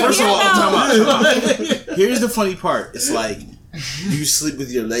 No, but you First of hear all, about here's the funny part. It's like, do you sleep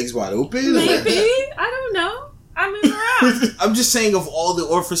with your legs wide open? maybe I don't know. I move around. I'm just saying, of all the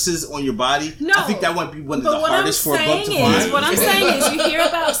orifices on your body, No. I think that might be one of But the what I'm hardest for a bug saying to is, find. what I'm saying is, you hear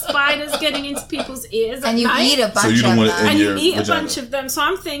about spiders getting into people's ears at And you night, eat a bunch So you don't of want it them. in and you your eat a vagina. bunch of them. So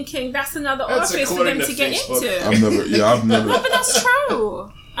I'm thinking that's another That's orifice for according them to to get Facebook. into. I've never. No, but that's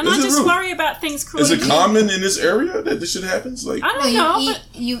true. I And Is I it just really? worry about things crawling. Is it in. common in this area that this shit happens? Like, I No, don't know.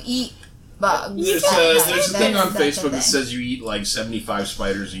 you eat bugs. There's a thing on Facebook that says you eat like 75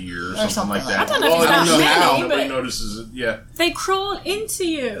 spiders a year or something like that. I don't know if Well, it's I don't that know how. many, Nobody but- notices it. Yeah. They crawl into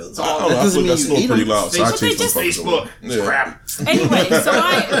you. I don't know. That I doesn't feel mean that's you snowing eat pretty them. loud. So I Facebook, chase just them fuckers Facebook. away. It's Yeah. crap. Anyway,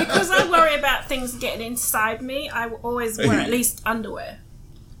 so because I worry about things getting inside me, I will always wear at least underwear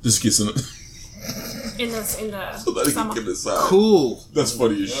Just get some. in the So that he can summer. get inside. Cool. That's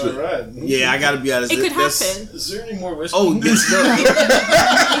funny as shit. All right. Yeah, I gotta be honest. It could that's- happen. Is there any more whiskey? Oh,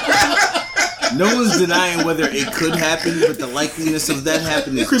 no one's denying whether it could happen, but the likeliness of that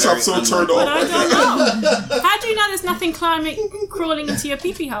happening is Chris, very I'm so unlikely. turned But I off. don't know. How do you know there's nothing crawling into your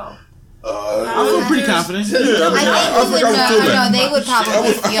pee-pee hole? I feel pretty confident. Yeah, I mean, I think I you would would know. feel No, that. they would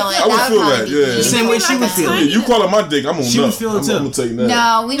probably feel it. I would That feel probably that, be yeah. easy. Same way she would feel Yeah, it. you calling my dick, I'm on She would feel it I'm too. gonna tell you that.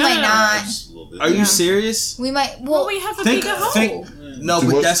 No, we No, might no, not. Just a little bit. Are you serious? We might. Well, Well, we have a Think, bigger hole. no, Do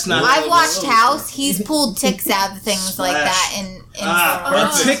but what? that's not. I've watched House. He's pulled ticks out of things like that in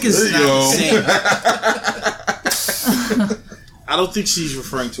A stores. tick is There you not go. the same. I don't think she's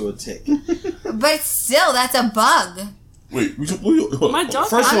referring to a tick. But still, that's a bug. Wait, My dog.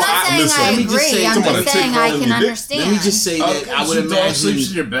 First of I'm all, not saying listen, I let me just say- agree. I'm Talking about just a tick saying I crawling can in your dick? understand. Let me just say that I would Your dog sleeps in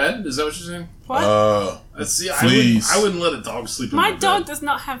imagine. your bed? Is that what you're saying? What? See, Fleas. I wouldn't let a dog sleep in My my dog bed. does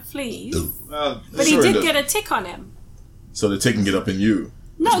not have fleas, Uh, but Sure he it did does. get a tick on him. So the tick can get up in you.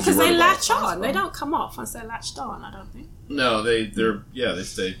 No, That's what because you're they worried latch about. on. They don't come off once they're latched on, I don't think. no, they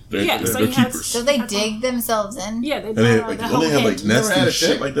stay. They're, Yeah, they're, so they're you had- keepers. So they dig themselves in. Yeah, they And they burrow have, like, their don't they whole have like head. nests Never had and a shit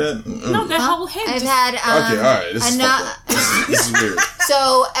tick? like that? No, their whole head. I've just- had. Okay, all right. This is ano- fucked up. This is weird.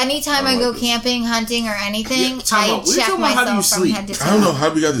 So anytime I I don't go like this. camping, hunting, or anything, Yeah, time I out. We're check talking about how do you myself from sleep. head to toe. I don't know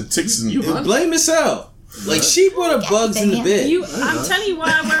how we got the ticks and You hunt? Blame yourself. Like she brought up bugs in the bed. I'm telling you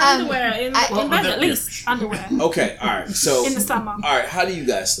why I wear underwear in I- bed, at least underwear Okay, all right. So, in the summer all right. How do you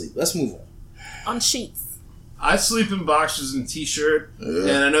guys sleep? Let's move on. on sheets. I sleep in boxers and t-shirt,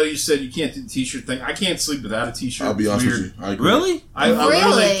 Yeah. and I know you said you can't do the t-shirt thing. I can't sleep without a t-shirt. I'll be It's honest weird. with you. I agree. Really? I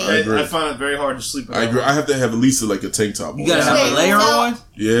Really? I agree. I find it very hard to sleep without. I agree. I have to have at least like a tank top on. You gotta have Wait, a layer so- on.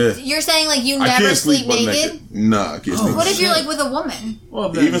 Yeah. You're saying like you I never can't sleep butt naked? Nah, I can't sleep. What if you're naked. like with a woman? Well,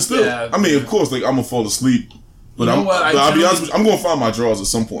 then, Even still, yeah. I mean, of course, like I'm gonna fall asleep, but You know what? I'll be generally- honest with you, I'm gonna find my drawers at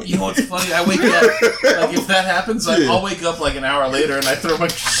some point. You know what's funny? I wake up like if that happens, Yeah. I'll wake up like an hour later and I throw my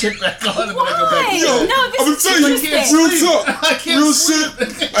shit back on and then I go back. Why? to bed. No, I'm this gonna is tell you, interesting. real talk, I can't real sleep.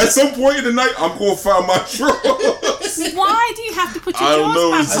 shit. At some point in the night, I'm gonna find my drawers. Why do you have to put your I don't know.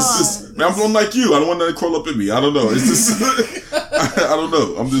 drawers It's back just, on? man, I'm like you. I don't want that to crawl up in me. I don't know. It's just, I don't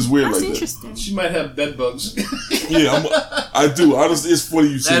know. I'm just weird That's like interesting. She might have bed bugs. that. Yeah, I do. Honestly, it's funny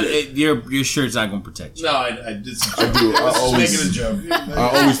you say that. Your shirt's not gonna protect you. No, I did. I do. I was just always- making a joke.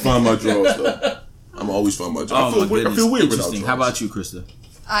 I always find my drawers though. I'm always find my drawers. Oh I my feel weird. I goodness! feel weird without Interesting. drawers. How about you, Krista?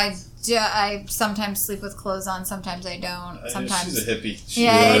 I sometimes sleep with clothes on, sometimes I don't. Sometimes. She's a hippie.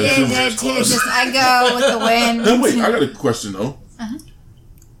 Yeah, Yeah, she it's just I go with the wind. Now wait, I got a question though. Uh-huh.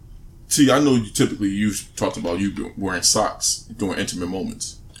 T, I know you typically you've talked about you wearing socks during intimate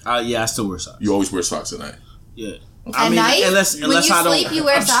moments. Yeah, I still wear socks. You always wear socks at night. Yeah. At night, unless when you I don't. sleep, you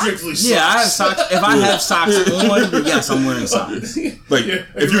wear I'm socks. strictly Yeah, I have socks. socks. If I have socks on, then yes, I'm wearing socks. Like Yeah,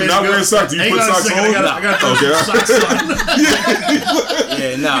 if you you're ready not to go? wearing socks, do you Hang put on a socks second, on? I got throw Okay. socks on. Yeah,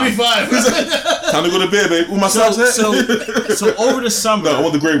 Give me no. 5. Time to go to bed, babe. Where my socks at? So over the summer, no, I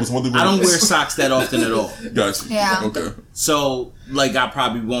want the gray ones. I want the gray I don't ones. wear socks that often at all. Gotcha. Yeah. Okay. So like I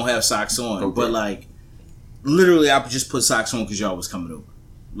probably won't have socks on, Okay. but like literally I would just put socks on because y'all was coming over.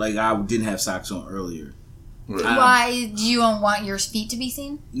 Like I didn't have socks on earlier. Right. Why do you don't want your feet to be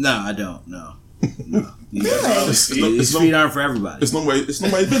seen? No, I don't. No. Really? These feet aren't for everybody. It's no way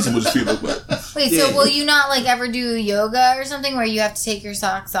business what his feet look like. Wait, Yeah. so will you not like ever do yoga or something where you have to take your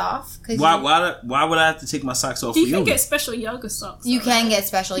socks off? Why would I have to take my socks off You for can yoga? get special yoga socks. you though, can right? get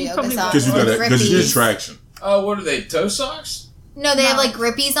special You yoga probably socks. Because you or got because grippies. it's distraction. Oh, what are they? Toe socks? No, they have No. like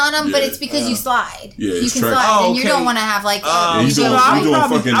grippies on them, but Yeah. it's because you slide. Yeah, you it's can track. slide, Oh, and you okay. don't want to have like. Yeah, you doing- I would you doing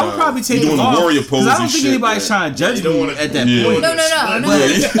probably, fucking, I would probably take you doing it the off, warrior 'cause pose I don't and think shit, anybody's yeah. trying to judge You don't me wanna- at that Yeah. point. No. Yeah. But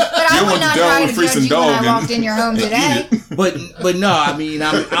I You would want not the dog try with to freaks judge and you when dog I and walked in your home eat today. it. But no, I mean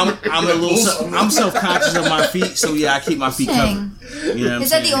I'm a little I'm self conscious of my feet, so yeah, I keep my feet covered. Dang. You know what I'm Is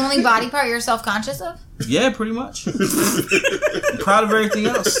that the saying? only body part you're self conscious of? Yeah, pretty much. I'm proud of everything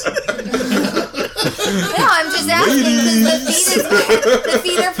else. No, I'm just asking because the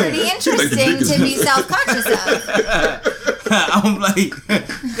feet are pretty interesting to be self conscious of. I'm like,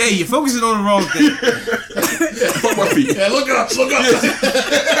 hey, you're focusing on the wrong thing. Fuck my feet. Yeah, look up, look up.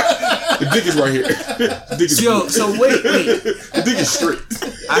 The dick is right here. The dick is So wait. The dick is straight.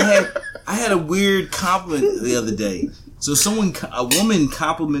 I had a weird compliment the other day. So a woman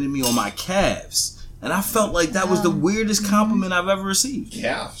complimented me on my calves, and I felt like that was the weirdest compliment I've ever received.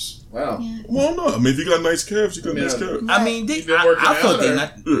 Calves. Wow. Yeah. Well, no. I mean, if you got nice calves, you got nice calves. I mean, You've been working I thought out, they or-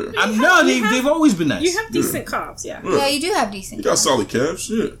 not. Yeah. They've always been nice. You have decent calves, yeah. Yeah, you do have decent. You got solid calves.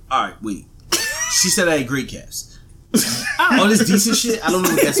 Yeah. All right, wait. She said I had great calves. Oh, this decent shit. I don't know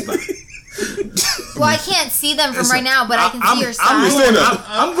what that's about. Well, I can't see them from right now, but I can see your I'm size. going,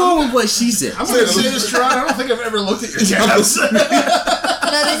 I'm going with what she said. I'm going to say this, Gerard. I don't think I've ever looked at your calves. No,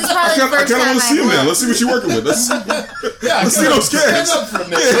 this is probably the I first kind of time want to see them now. I've Let's see what you're working with. Let's see those Stand calves. up for a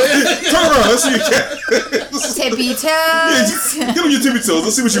minute. Turn around. Let's see your calves. tippy toes. Get on your tippy toes.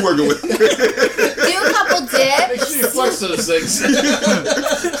 Let's see what you're working with. Do a couple Make dips. sure you flex those things.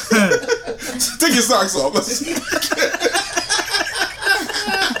 Take your socks off.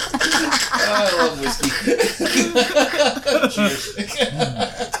 I love whiskey. Cheers.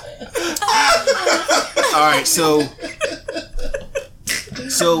 All right, so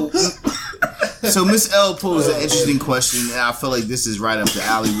Miss L posed an interesting question, and I feel like this is right up the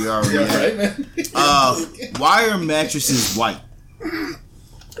alley. We already Yeah, had. right, man? Why are mattresses white?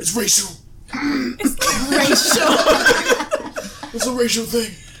 It's racial. Racial. It's a racial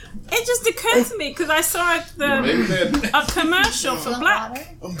thing. It just occurred to me because I saw Maybe then. a commercial for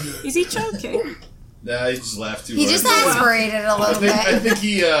Black. I'm good. Is he choking? Nah, he just laughed too He hard. just aspirated a little I bit.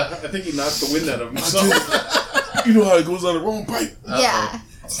 think he knocked the wind out of himself. You know how it goes on the wrong pipe. Yeah.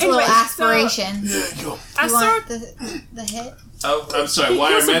 It's a Anyway, little aspiration. Yeah, yo. I You saw want the hit? Oh, I'm sorry.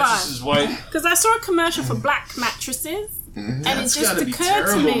 Why are mattresses white? because I saw a commercial for Black mattresses, and it That's just gotta be occurred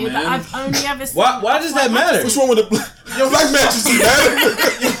terrible, to me that man. I've only ever seen. Why does that matter? What's wrong with the black mattresses, man?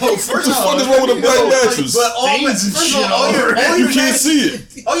 What the fuck is wrong with a black mattress? But Stains and shit all over. You can't see it.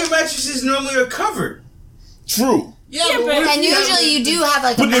 all your mattresses normally are covered. True. Yeah, but And usually you do have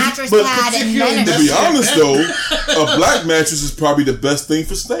like a But if- mattress but pad and particularly then To a be honest, though, a black mattress is probably the best thing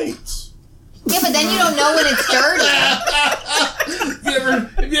for stains. Yeah, but then you don't know when it's dirty.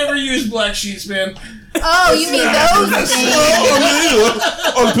 Have you ever used black sheets, man? Oh, you mean those stains?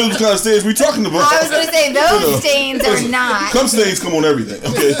 All depends what kind of stains we talking about. I was going to say those stains are not. Cum stains come on everything,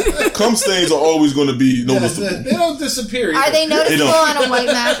 okay? Cum stains are always going to be noticeable. They don't disappear. Are they noticeable don't. on a white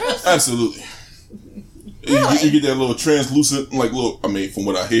mattress? Absolutely. Really? You get that little translucent, like, I mean, from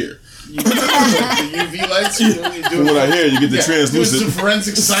what I hear. The UV lights? From what I hear, you get the Doing some translucent.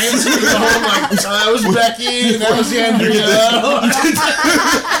 forensic science. Like, that was Becky, and that was Andrea.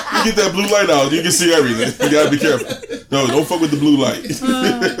 You get that blue light out, you can see everything. You gotta be careful. No, don't fuck with the blue light.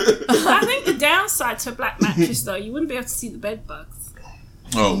 I think the downside to a Black mattress, though, you wouldn't be able to see the bed bugs.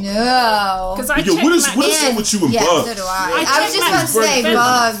 Oh. No. Because I Yo, checked what is Man, up with you and yeah, bugs? so do I. I I was checked just about to my say bed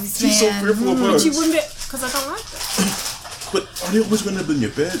bugs, She's so man. fearful of but bugs. you wouldn't be, because I don't like them. But are they always going to be in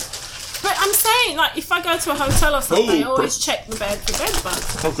your bed? But I'm saying, like, if I go to a hotel or something, I Oh, always check the bed for bed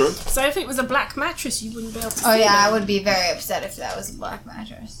bugs. Okay. So if it was a black mattress, you wouldn't be able to see Oh yeah, I them. would be very upset if that was a black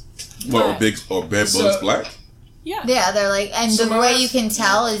mattress. What, Right. are bed bugs So- black? Yeah. Yeah, they're like, and So the my way last- you can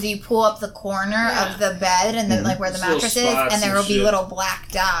tell is you pull up the corner of the bed and then like where the Just little mattress is, spots and there and will be shit. little black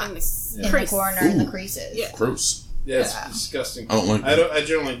And dots in the crease. corner in the Ooh. creases. Yeah. Gross. Yeah, it's Yeah. disgusting. I don't like I don't. I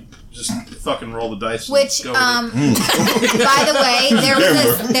generally just fucking roll the dice. and Which, go with it. by the way,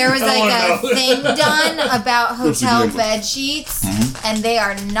 there was like wanna a know. thing done about hotel Gamble. bed sheets, and they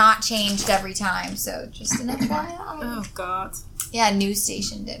are not changed every time. So just an FYI. Oh, God. Yeah, News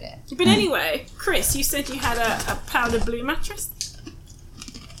Station did it. But anyway, Chris, you said you had a powder blue mattress?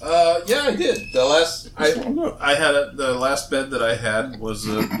 Yeah, I did. The last bed that I had was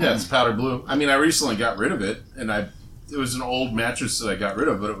it's powder blue. I mean, I recently got rid of it, and it was an old mattress that I got rid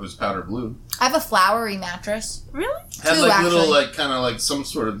of, but it was powder blue. I have a flowery mattress. Really? Had Two, like little, actually. like kind of like some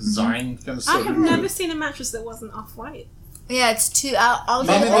sort of design kind of I stuff. have never seen a mattress that wasn't off-white. Yeah, it's two. I'll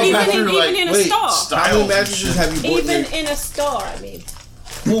Maybe get they it. got Even in- through, even in a store. How many styles mattresses and have you bought? Even in a store, I mean.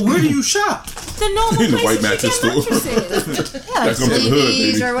 Well, where do you shop? The normal In the places white you mattress get store. mattresses. Yeah, like That comes in the hood,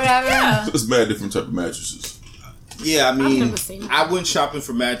 Stevie's baby. or whatever. Yeah. There's mad different type of mattresses. Yeah, I mean, never seen it. I went shopping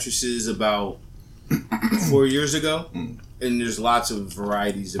for mattresses about 4 years ago, and there's lots of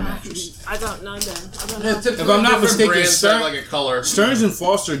varieties of mattresses. I don't know them. I don't Yeah, know. typically If I'm not different mistaken, brands Stern- have like a color, Stearns and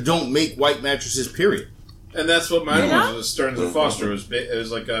Foster don't make white mattresses. Period. and that's what mine Yeah? was Stearns and Foster. It was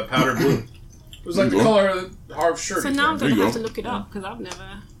like a powder blue. It was like There the you go. color of the Harv shirt. So he now I'm put going on. to you have to go. look it up because I've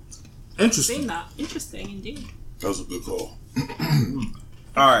never Interesting. seen that. Interesting indeed. That was a good call.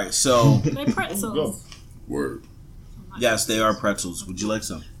 All right, so They're pretzels. Word. yes, they are pretzels. Would you like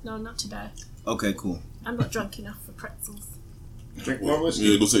some? No, not today. Okay, cool. I'm not drunk enough for pretzels. Drink more whiskey.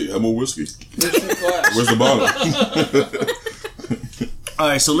 Yeah, go say, have more whiskey. Here's the glass. Where's the bottle? All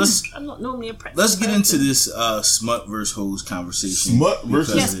right, so I'm not normally a pretzel let's get into person. this smut versus hoes conversation. Smut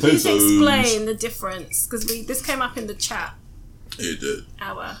versus Yes, because please pesos. explain the difference because this came up in the chat. It did.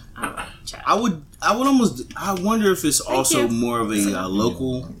 Our chat. I wonder if it's also you. more of a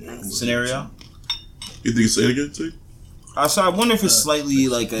local scenario. You think you say it again, T? So I wonder if it's slightly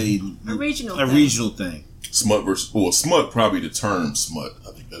like a regional a thing. regional thing. Smut versus smut, probably the term smut.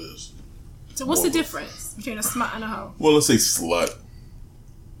 I think that is. So what's the difference between a smut and a hoe? Well, let's say slut.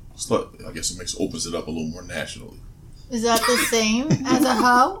 Slut, I guess opens it up a little more nationally. Is that the same as a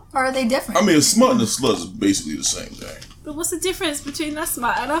hoe, or are they different? I mean, a smut and a slut is basically the same thing. But what's the difference between a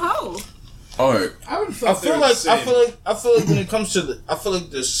smut and a hoe? All right. I would have I thought feel like when it comes to I feel like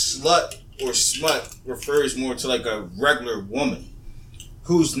the slut or smut refers more to like a regular woman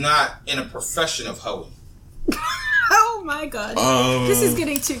who's not in a profession of hoeing. Oh my god. This is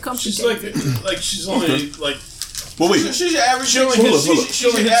getting too she's complicated. like she's only like Well, wait. She's your average. she only Hold hits, up, hold up. she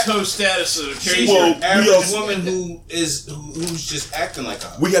only hits hoe status of She's occasion. Well, your average we also- woman who's just acting like a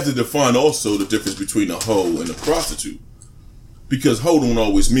hoe. We have to define also the difference between a hoe and a prostitute. Because hoe don't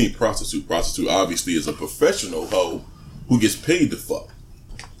always mean prostitute. Prostitute obviously is a professional hoe who gets paid to fuck.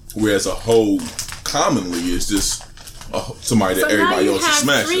 Whereas a hoe commonly is just somebody So that now everybody you else is have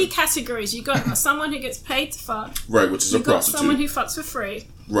smashing. three categories. You got someone who gets paid to fuck. Right, which is a You got someone who prostitute. fucks for free.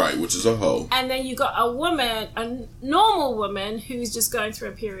 Right, which is a hoe. And then you got a woman, a normal woman, who's just going through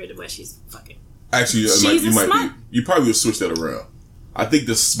a period where she's fucking. Actually, She's a smut. you probably would switch that around. I think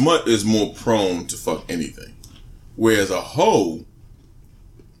the smut is more prone to fuck anything. Whereas a hoe,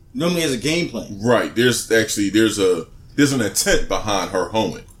 Normally has a game plan. right, there's an intent behind her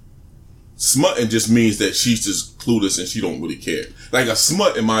hoeing. Smutting just means that she's just clueless and she don't really care. Like a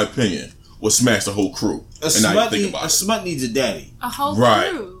smut, in my opinion, will smash the whole crew. A smut needs a daddy. A whole Right.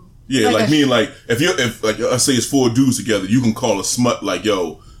 crew. Yeah, Like like a- meaning like if let's say it's 4 dudes together, you can call a smut like,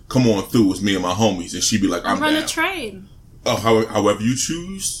 yo, come on through, it's me and my homies, and she'd be like, I'm Run down. a train. Oh, however you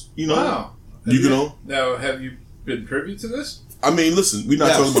choose, you know. Wow. You know. Now, have you been privy to this? I mean, listen, we're not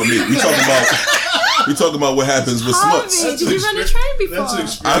Yeah. talking about me. We talking about what happens with Harvey, sluts. did you run a train before? That's an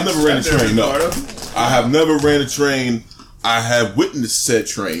experience. I've never ran a I've never train, been no. part of. I have never ran a train. I have witnessed said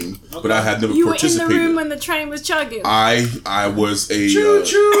train, but I have never You were in the participated. room when the train was chugging. I was a Choo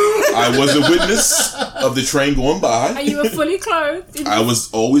choo. I was a witness of the train going by. and you were fully clothed. I was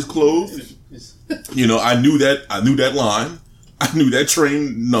always clothed. You know, I knew that line. I knew that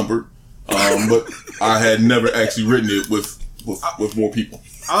train number. But I had never actually ridden it with more people.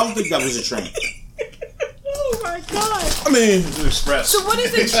 I don't think that was a train. Oh my god. I mean, It's an express. So what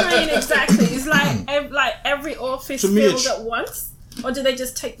is a train exactly? Is like every office To me, filled it's- at once? Or do they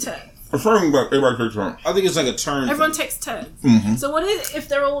just take turns? referring back, everybody takes turn. I think it's like a turn. Everyone thing. takes turns. Mm-hmm. So what is if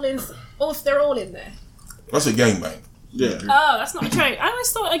they're all in or if they're all in there? That's a gangbang. Yeah. Oh, that's not a train. I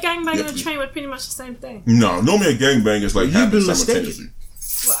always thought a gangbang and a train were pretty much the same thing. No, normally a gangbang is like You've happening been mistaken.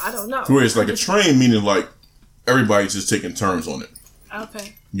 simultaneously. Well, I don't know. Whereas like a train meaning like everybody's just taking turns on it.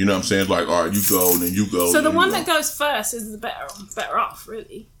 Okay. You know what I'm saying? Like, all right, you go, then you go. So the then you one go. that goes first is the better off,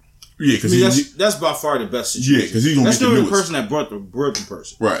 really. Yeah, I because mean, he, that's by far the best situation. yeah, because he's gonna That's get the normally the newest. person that brought the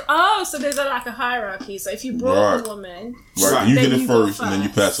person. Right, Oh, so there's like a hierarchy. So if you brought Right. a woman, right. Right. You Then get it you go first, and then you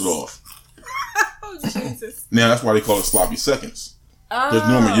pass it off. oh Jesus. Now that's why they call it sloppy seconds. Because Oh.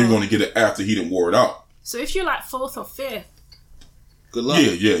 normally you're going to get it after he done wore it out. So if you're like fourth or fifth, Good luck.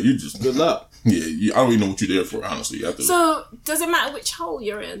 Yeah, you just Good luck. I don't even know what you're there for, honestly. After so does it matter which hole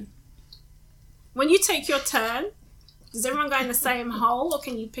you're in? When you take your turn, does everyone go in the same hole, or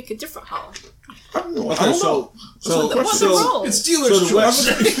can you pick a different hole? I don't know. Okay, so What's the rule? It's dealer's So the choice.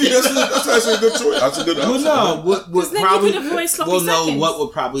 that's actually a good choice. That's a good well, option. no. What then you probably? could avoid sloppy Well, no. seconds. What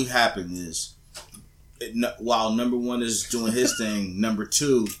would probably happen is, while number one is doing his thing, number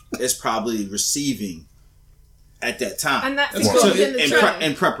two is probably receiving at that time. And that's That's included what- in the in, train.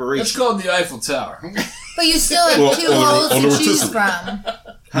 in preparation. It's called the Eiffel Tower. But you still have Well, two on the- holes on to the choose rotisserie. from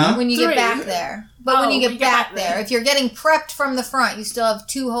Huh? when you Three. get back there. But when Oh, you when get back there. there, if you're getting prepped from the front, you still have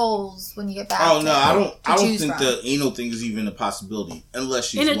two holes when you get back. Oh no, there I don't. to I don't choose think from. the anal thing is even a possibility unless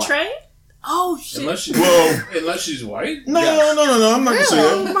she's In a white. train? Oh shit! Unless she's, Well- unless she's white. No, Yeah. no. I'm not gonna say that.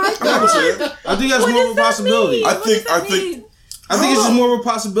 Oh my I'm not gonna say that. I think that's What more does of a that possibility. mean? I What think- does that I think- mean? I think it's just more of a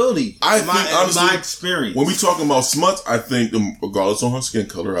possibility. I in my, think, honestly, in my experience. When we talking about smuts, I think regardless on her skin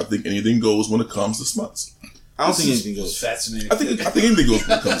color, I think anything goes when it comes to smuts. I don't think anything It's goes. fascinating. I think anything goes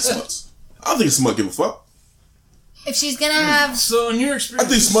when it comes to smuts. I don't think a smut give a fuck. If she's gonna have, So in your I experience,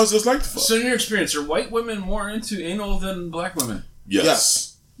 think smuts just like to fuck. So in your experience, are white women more into anal than black women?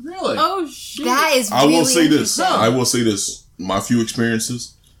 Yes. Really? Oh shit! that is I really will say this. interesting. I will say this. My few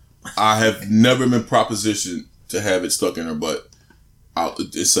experiences, I have never been propositioned to have it stuck in her butt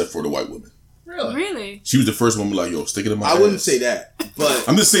except for the white women. Really? She was the first one to be like, yo, stick it in my ass. I wouldn't say that, but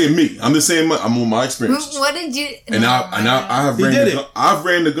I'm just saying me. I'm just saying I'm on my experiences. What did you? And I have I've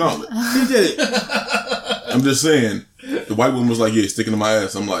ran the gauntlet. he did it. I'm just saying, the white woman was like, yeah, stick it in my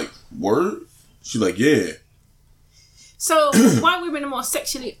ass. I'm like, word? She's like, yeah. So, white women are more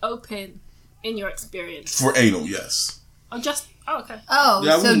sexually open in your experience? For anal, yes. Or just... Oh, okay. Oh,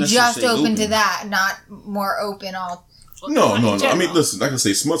 Yeah, I so wouldn't just necessarily open say to that, not more open all. No. in I mean, general. listen, I can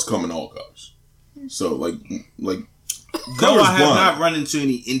say smuts come in all colors. So, like No, color's I have blind. not run into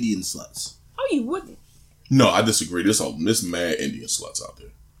any Indian sluts. Oh, you wouldn't. No, I disagree. There's mad Indian sluts out there.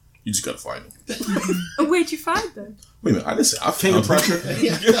 You just gotta find them. And where'd you find them? Wait a minute, I didn't say I King found of pressure.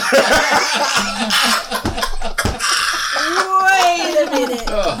 Wait a minute.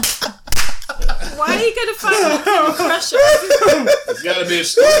 Why are you going to find a King of pressure? There's got to be a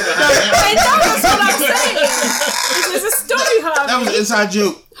story behind it. I know, that's what I'm saying. There's a story, Harvey. That was an inside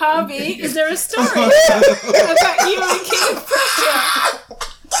joke. Harvey, is there a story about you and King of Pressure?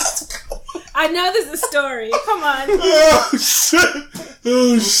 I know there's a story. Come on. Oh shit!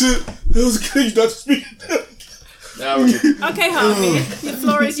 That was good. You not speaking. Now we're getting... Okay, Harvey, the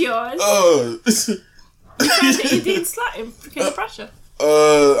floor is yours. You found the Indian slut in King of Pressure.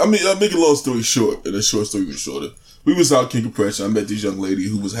 I mean, I'll make a long story short, and a short story even shorter. We was out King of Pressure. I met this young lady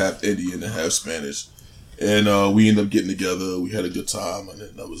who was half Indian and half Spanish, and we ended up getting together. We had a good time, and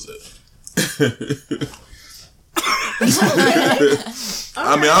then that was it.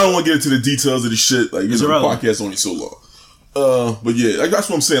 I mean, I don't want to get into the details of the shit. Like, the podcast only so long. But yeah, like, that's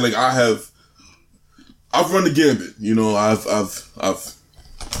what I'm saying. Like, I've run the gambit. You know, I've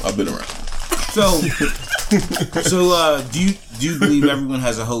been around. So do you believe everyone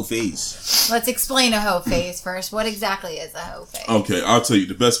has a hoe phase? Let's explain a hoe phase first. What exactly is a hoe phase? Okay, I'll tell you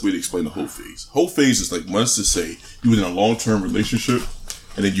the best way to explain the hoe phase. Hoe phase is like, let's just say you were in a long-term relationship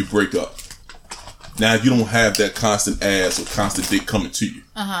and then you break up. Now you don't have that constant ass or constant dick coming to you.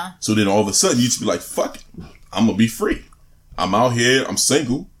 So then all of a sudden you just be like, fuck it, I'm gonna be free. I'm out here, I'm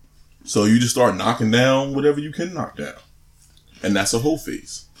single. So you just start knocking down whatever you can knock down. And that's a hoe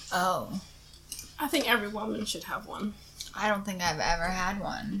phase. Oh. I think every woman should have one. I don't think I've ever had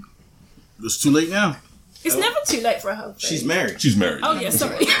one. It's too late now. It's never too late for a hoe phase. She's married. She's married. Oh, yeah,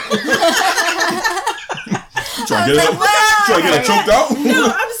 sorry. Try to get her choked out?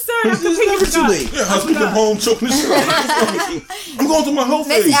 No, I'm sorry. I completely Never too forgot. late. Yeah, husband come home choking the shit out. I'm going through my hoe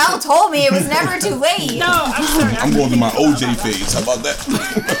phase. Miss L told me it was never too late. No, I'm sorry. I'm going through my OJ phase. How about that?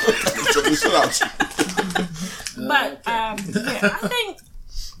 Choking the shit out you. But, yeah,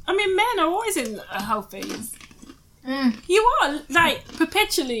 I mean, men are always in a hoe phase. You are, like,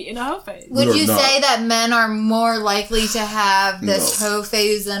 perpetually in a hoe phase. Would You're you not. say that men are more likely to have this No. hoe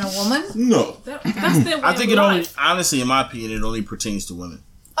phase than a woman? No. That's their way I think of it only, life. honestly, in my opinion, it only pertains to women.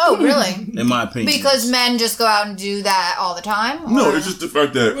 Oh, really? In my opinion, Because men just go out and do that all the time? No, Or- it's just the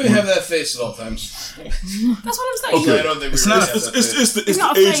fact that We have that face at all times. That's what I'm saying. Okay. I don't think It's we not really a- have that face. It's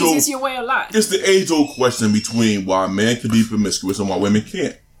not a the phase, age old. it's your way of life. It's the age old question between why men can be promiscuous and why women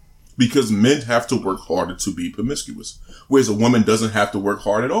can't. Because men have to work harder to be promiscuous, whereas a woman doesn't have to work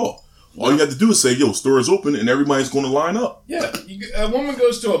hard at all. All you have to do is say, "Yo, store is open," and everybody's going to line up. Yeah, a woman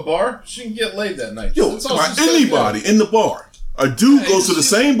goes to a bar, she can get laid that night. Yo, That's all by she's gotta anybody in the bar. A dude Yeah, goes to the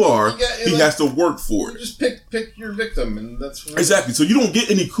same bar, he has to work for do. it. Just pick your victim, and that's Exactly. So you don't get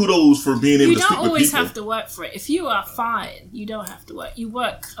any kudos for being able You to don't speak with always people. have to work for it. If you are fine, you don't have to work. You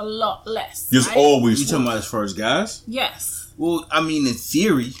work a lot less. There's right? always you talking work. about as far as guys? Yes. Well, I mean, in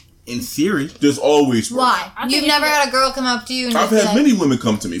theory, There's always work. Why? I think You've if never you- had a girl come up to you and I've just be had like, many women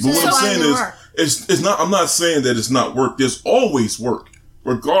come to me, but So what I'm why saying do you is, work? it's not. I'm not saying that it's not work. There's always work,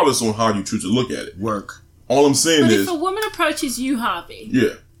 regardless on how you choose to look at it. Work. All I'm saying But is, if a woman approaches you, Harvey,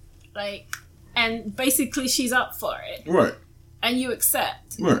 yeah, like, and basically she's up for it, right, and you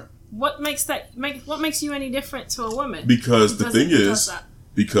accept, right. what makes you any different to a woman? Because the Does thing it- does is, that.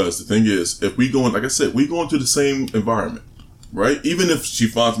 if we go in, like I said, we go into the same environment, right? Even if she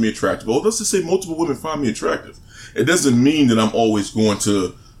finds me attractive, or let's just say multiple women find me attractive, it doesn't mean that I'm always going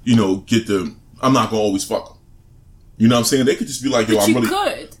to, get them. I'm not going to always fuck them. You know what I'm saying? They could just be like, yo, But I'm you really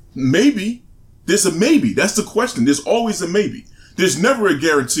could. maybe. There's a maybe. That's the question. There's always a maybe. There's never a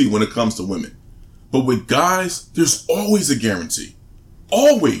guarantee when it comes to women, but with guys, there's always a guarantee.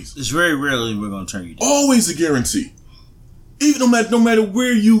 Always. It's very rarely we're gonna turn you down. Always a guarantee. Even no matter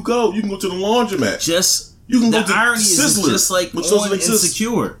where you go, you can go to the laundromat. You can The go to irony is Sizzler, just like which on doesn't exist.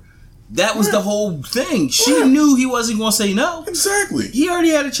 Insecure. That was Yeah. the whole thing. She Yeah. knew he wasn't gonna say no. Exactly. He already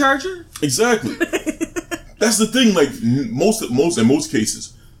had a charger. Exactly. That's the thing. Like in most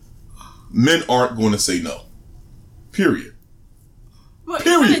cases, men aren't going to say no. Period. Well, it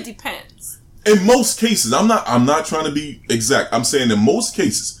Period. kind of depends. In most cases, I'm not trying to be exact. I'm saying in most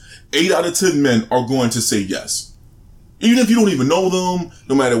cases, 8 out of 10 men are going to say yes. Even if you don't even know them,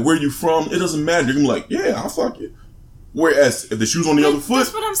 no matter where you're from, it doesn't matter. You're gonna be like, yeah, I'll fuck you. Whereas if the shoe's on the other foot,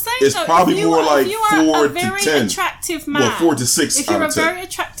 That's what I'm saying. it's though. probably If you more are- like if you are 4 a to very 10. attractive man. Well, 4 to 6 If you're out a of 10. very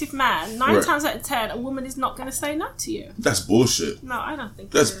attractive man, 9 Right. times out of 10, a woman is not going to say no to you. That's bullshit. No, I don't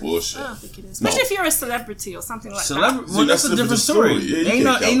think That's it is. bullshit. I don't think it is. No. Especially if you're a celebrity or something like that. Well, that's a different story. Yeah, you ain't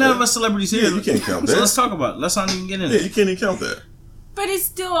can't count none of that. us celebrities here. Yeah, you can't count So that. let's talk about it. Let's not even get into Yeah, it. you can't even count that. But it's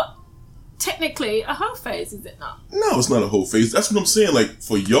still technically a whole phase, is it not? No, it's not a whole face. That's what I'm saying. Like,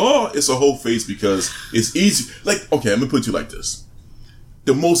 for y'all, it's a whole face because it's easy. Like, okay, I'm gonna put you like this.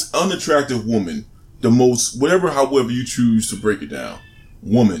 The most unattractive woman, the most, however you choose to break it down,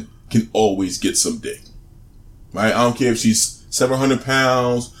 woman can always get some dick. Right? I don't care if she's 700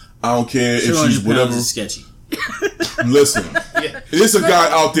 pounds. I don't care if she's 200 pounds whatever. is sketchy. Listen, there's a guy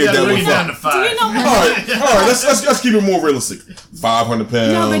out there that bring would it down fuck. to Do you 5. know what? All right, let's keep it more realistic. 500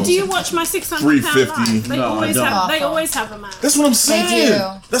 pounds. No, but do you watch my 600 pound 350. live? They No, I always don't. have. They Awful. always have a man. That's what I'm saying.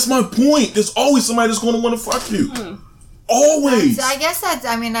 do. That's my point. There's always somebody that's going to want to fuck you. Always. I guess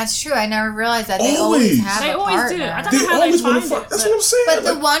that's true. I never realized that. They Always. always have They a always partner. do. I don't They know how always they want find to fuck. it. That's what I'm saying. But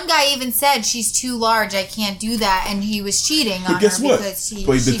the Like, one guy even said she's too large. I can't do that, and he was cheating on but guess her what? because she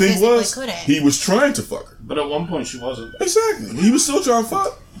But the thing physically was, couldn't. he was trying to fuck her. But at one point she wasn't. Exactly. He was still trying to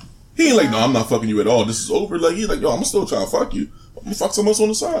fuck. He ain't like, no, I'm not fucking you at all. This is over. Like, he's like, yo, I'm still trying to fuck you. I'm gonna fuck someone else on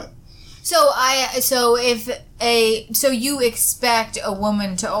the side. So you expect a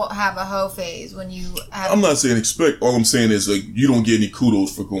woman to have a hoe phase when you have. I'm not saying expect. All I'm saying is, like, you don't get any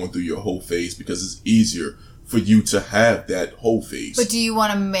kudos for going through your whole phase because it's easier for you to have that whole phase. But do you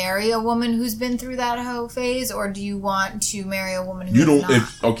want to marry a woman who's been through that hoe phase, or do you want to marry a woman who you don't.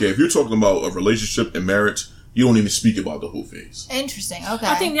 has not? If you're talking about a relationship and marriage, you don't even speak about the whole phase. Interesting. Okay.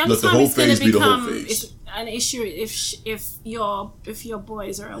 I think the only Let the time whole it's going phase to be the whole become phase. an issue if your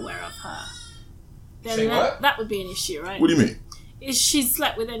boys are aware of her. Then Say what? that would be an issue, right? What do you mean? Is she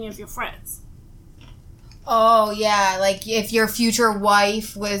slept with any of your friends? Oh yeah, like if your future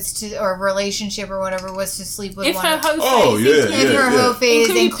wife was to, or relationship or whatever was to sleep with If one. her hoe Oh, phase yeah, includes- if her hoe phase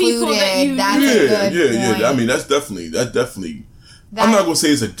Include people included, that you- that's a Yeah, good yeah. point. I mean, that's definitely. That- I'm not gonna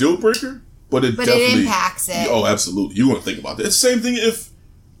say it's a deal breaker, but it But it definitely impacts it. Oh, absolutely. You want to think about that. It's the same thing if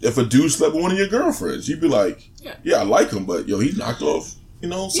a dude slept with one of your girlfriends, you'd be like, Yeah. I like him, but yo, he knocked off,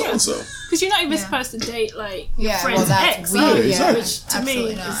 so Yeah. and so. Because you're not even Yeah. supposed to date like your Yeah, friend's well, that's ex, weird. are you? Yeah, exactly. Which to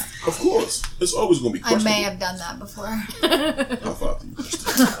Absolutely me not. Of course, it's always gonna be I questionable. may have done that before. High five to you.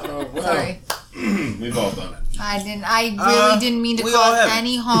 Well, Sorry, we've all done it. I didn't. I really didn't mean to we all cause have it.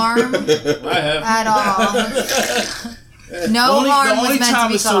 any harm I have. at all. The No only harm was meant to time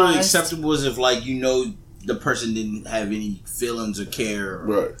be it's sort of caused. acceptable is if, like, the person didn't have any feelings or care or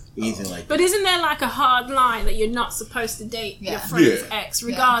Right. anything like that. But isn't there like a hard line that you're not supposed to date your Yeah. friend's Yeah. ex,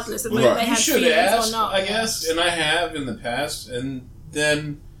 regardless of whether Right. they You have should feelings ask, or not? I guess, and I have in the past, and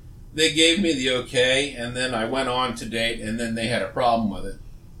then they gave me the okay, and then I went on to date, and then they had a problem with it.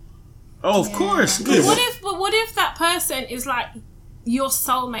 Oh, of course. Yeah, But what if that person is like your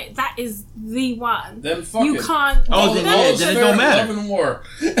soulmate? That is the one. Then fuck You it. can't. Oh, then, that- yeah, then it don't matter. Love and war,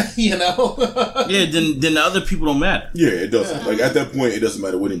 you know. Yeah, then the other people don't matter. Yeah, it doesn't. Yeah. Like at that point, it doesn't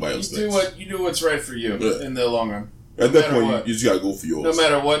matter what anybody else thinks. You do what's right for you Yeah. in the long run. At No that matter point, what. you just gotta go for yours. No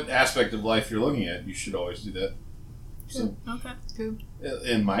matter what aspect of life you're looking at, you should always do that. So, Okay.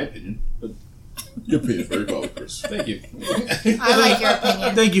 in my opinion, but Your opinion is very valid, Chris. thank you. I like your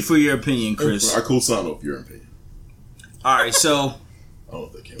opinion. Thank you for your opinion, Chris. I co-sign off your opinion. All right, so I don't know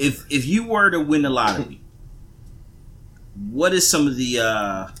if that came. if you were to win the lottery, what is some of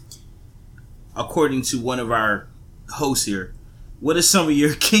the according to one of our hosts here, what are some of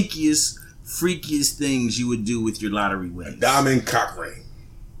your kinkiest, freakiest things you would do with your lottery winnings? Diamond cock ring.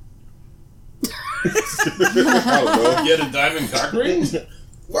 I don't know. Get a diamond cock ring?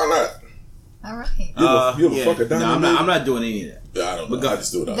 Why not? All right. You ever fuck a diamond No, ring? I'm not doing any of that. Yeah, I don't know. But go- I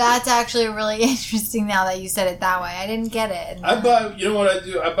just do it out That's actually really interesting now that you said it that way. I didn't get it. I buy. You know what I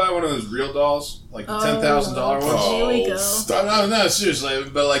do? I buy one of those real dolls, like the $10,000 ones. okay. Here we go. Stop. No, seriously.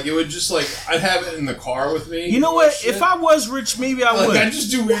 But like, it would just like I'd have it in the car with me. You know what? Shit. If I was rich, maybe I would. I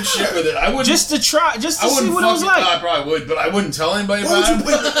just do weird shit with it. I wouldn't. Just to try, just to I see wouldn't what it was fuck like. I probably would, but I wouldn't tell anybody Why would about you it.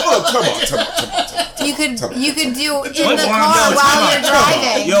 play? Oh, come on. You could do in the Wait, car no, while time you're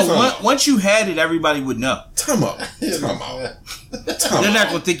out. driving. Yo, once you had it, everybody would know. Time out. They're not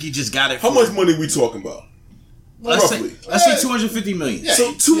gonna think you just got it. How for much it. money we talking about? Let's say, roughly? let's say 250 million. Yeah.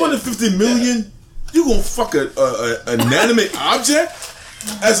 So 250 million? You gonna fuck a inanimate object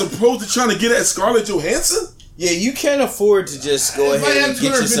as opposed to trying to get at Scarlett Johansson? Yeah, you can't afford to just go If I ahead had and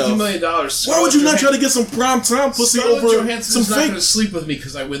get yourself. $250 million, Why would you not try to get some prime time pussy Scarlett over Johansson's some not fake? going to sleep with me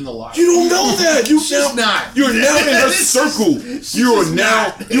because I win the lottery. You don't know that. She's not. You're now in her She's circle. just You're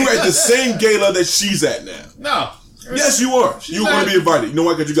now. not. You're at the same gala that she's at now. No. Yes, you are. She's You're going not- to be invited. You know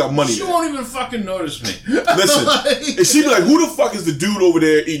why? Because you got money. She there. won't even fucking notice me. Listen, and she'd be like, "Who the fuck is the dude over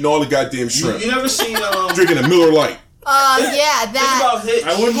there eating all the goddamn shrimp, You never seen drinking a Miller Lite, Yeah, Think that. about Hitch.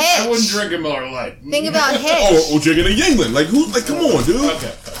 I wouldn't Hitch. drink a Miller Lite. Think about Hitch. or drinking a Yingling? Like who? Like come on, dude.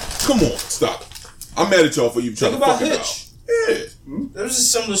 Okay. Come on, stop. I'm mad at y'all for you trying Think to about fuck it Hitch. out. Yeah, There was a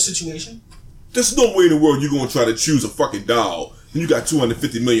similar situation. there's no way in the world you're gonna try to choose a fucking doll and you got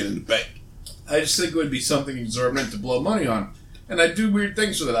 $250 million in the bank. I just think it would be something exorbitant to blow money on. And I'd do weird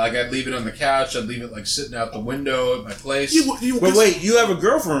things with it. Like, I'd leave it on the couch. I'd leave it, like, sitting out the window at my place. But wait, you have a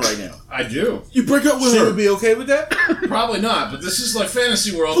girlfriend right now. I do. you break up with She her. would be okay with that? Probably not, but this is like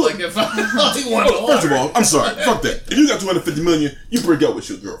fantasy world. Like, if I only won the First of lottery. all, I'm sorry. Fuck that. If you got $250 million, you break up with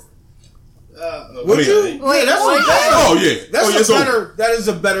your girlfriend. Would mean, you? Wait, that's what? Oh yeah. That's oh, yeah, it's a over. better. That is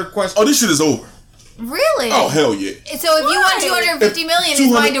a better question. Oh, this shit is over. Really? Oh hell yeah. So if you want Why? $250 million,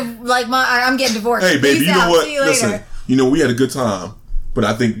 it's I'm getting divorced. Hey baby, Peace you know out. what? See you later. Listen, you know we had a good time, but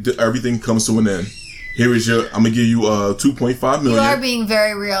I think everything comes to an end. Here is your. I'm gonna give you $2.5 million. You are being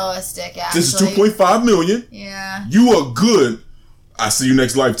very realistic, actually. This is $2.5 million. Yeah. You are good. I see you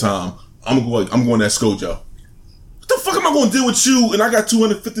next lifetime. I'm going that Scojo. What the fuck am I going to deal with you? And I got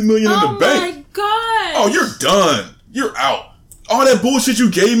 $250 million in the bank. my god! Oh, you're done. You're out. All that bullshit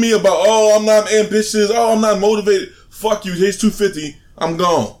you gave me about, oh, I'm not ambitious, oh, I'm not motivated. Fuck you. Here's $250. I'm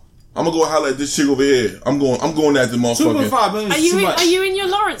gone. I'm gonna go holler at this chick over here. I'm going at the motherfucker. $2.5 million is too much. Are you in your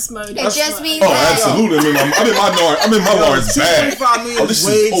Lawrence mode? It just means Oh, that. absolutely. I'm in my Lawrence bag. $2.5 million Oh, this is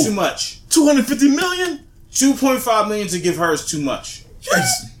way is too much. $250 million? $2.5 million to give her is too much.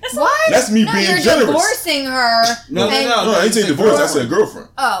 Yes. What? That's me no, being you're generous. divorcing her. No, and- No, I ain't saying divorce. I said girlfriend.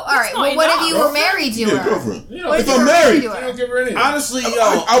 Oh, all right. not Well, what if enough. you were married to Yeah, her? girlfriend. You know, What If you I'm were married, to I her? don't give her anything. Honestly, yo,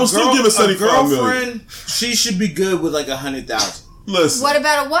 I would still give her $75 million. girlfriend, she should be good with like 100,000. Listen, What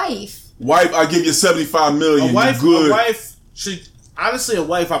about a wife? wife, I give you $75 million. A wife, you good. a wife should. Honestly, a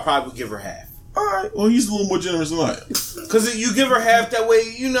wife, I probably would give her half. All right. Well, he's a little more generous than I am. Because you give her half that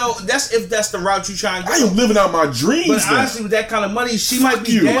way, you know, that's if that's the route you trying to I go. am living out my dreams. But now. honestly, with that kind of money, she might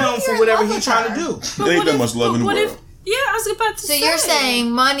be you. down You're for in whatever love he's with trying her. to do. But There ain't what that if- much love in the what world. Yeah, I was about to So say. you're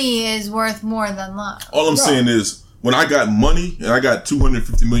saying money is worth more than love? All I'm saying is, when I got money and I got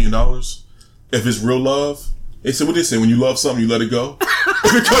 $250 million, if it's real love, they said what they say: when you love something, you let it go.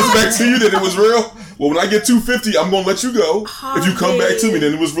 If it comes back to you, then it was real. Well, when I get $250, I'm gonna let you go. If you come back to me,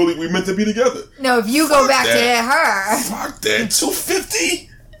 then it was really we meant to be together. No, if you go back that. to her. Fuck that. $250.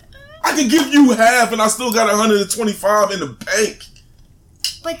 I can give you half, and I still got $125 in the bank.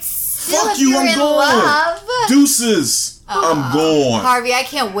 But still, Fuck if you, you're I'm in gone. love. Deuces. I'm gone. Harvey, I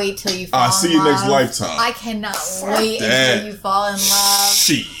can't wait till you fall I'll in see you next love. lifetime. I cannot wait that. until you fall in love.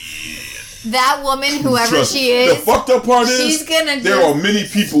 Shit. That woman, whoever Trust she me. is, The fucked up part she's is gonna there just- are many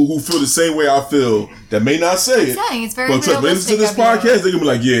people who feel the same way I feel that may not say it. saying it's very But trust me, listen to realistic this of you. podcast, they're gonna be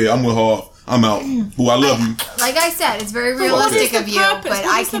like, yeah, I'm with Hoff. I'm out. Boo, I love you. like I said, it's very But what is realistic the of you, purpose? but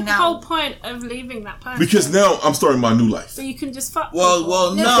What I is the whole cannot. point of leaving that person? Because now I'm starting my new life. So you can just fuck. Well, people.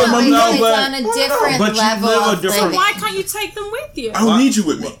 well, No, no, because no, it's but on a different but you level live a of different- living. Why can't you take them with you? I don't need you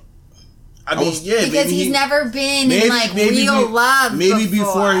with me. I mean, yeah, Because maybe he's he, never been in like real love. Maybe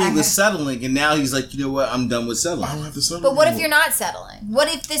before he was settling, and now he's like, you know what, I'm done with settling. I don't have to settle. But what if anymore. you're not settling?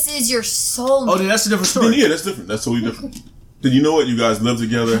 What if this is your soulmate? Oh, then that's a different Then, story. yeah, that's different. That's totally different. Then you know what? You guys live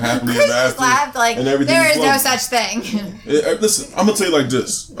together happily Chris ever just after. laughed like and everything there is no flowing. such thing. Listen, I'm gonna tell you like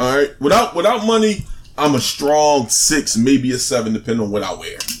this. All right, without money, I'm a strong 6, maybe a 7, depending on what I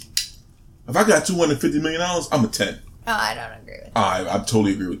wear. If I got $250 million, I'm a 10. Oh, I don't agree with that. I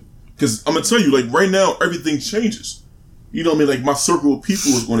totally agree with you. Because I'm gonna tell you, like right now, everything changes. You know what I mean? Like my circle of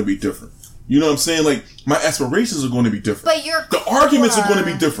people is going to be different. You know what I'm saying? Like my aspirations are going to be different. But your The arguments are going to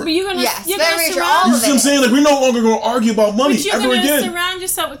be But different. you're gonna, Yes, you're very gonna true. surround. All You of see what I'm it. saying? Like we're no longer going to argue about money But you're ever gonna again. surround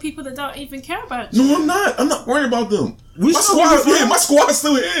yourself with people that don't even care about you. No, I'm not. I'm not worried about them. We My still squad, be yeah, friends. my squad's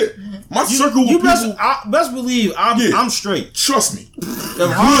still here. My circle You of best, people. best believe Yeah. I'm straight. Trust me. If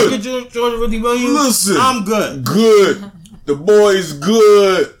I get you $250 million, Listen. I'm good. Good. The boy's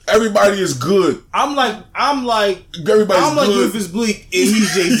good. Everybody is good. I'm like Everybody's good. Rufus Bleak and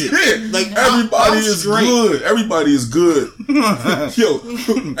he's Jay-Z. Yeah. Like Everybody I'm is straight. good. Everybody is good. Yo,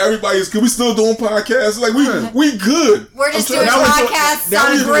 everybody is good. We still doing podcasts. Like we good. We're just I'm doing trying- podcasts that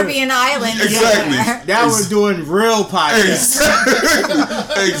on was- a Caribbean island. Exactly. together. Now we're doing real podcasts.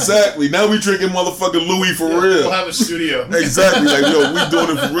 Exactly. Now we drinking motherfucking Louis for real. We'll have a studio. Exactly. Like, yo, we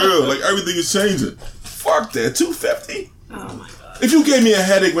doing it for real. Like, everything is changing. Fuck Fuck that. $250. Oh my god. If you gave me a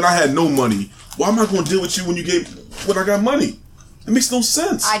headache when I had no money, why am I going to deal with you when I got money? It makes no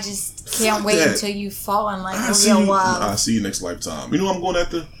sense. I just can't wait until you fall in like I'll real love. I'll see you next lifetime. You know what I'm going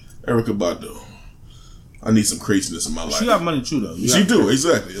after? Erykah Badu. I need some craziness in my life. She got money too, though. She do,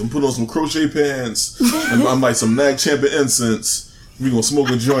 exactly. I'm putting on some crochet pants. And I'm like some Nag Champa incense. We gonna smoke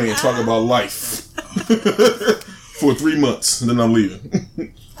a joint and talk about life for 3 months, and then I'm leaving.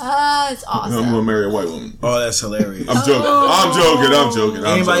 It's awesome. I'm gonna marry a white woman. Oh, that's hilarious. I'm joking.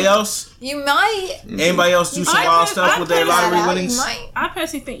 Anybody else? You might. Anybody else do some wild stuff with their lottery winnings? You might. I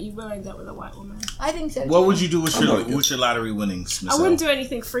personally think you will end up with a white woman. I think so. What too. would you do with your lottery winnings, Miss I wouldn't L? do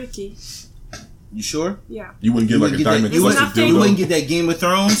anything freaky. You sure? Yeah. You wouldn't get like a diamond You twisted nothing. You dildo? wouldn't get that Game of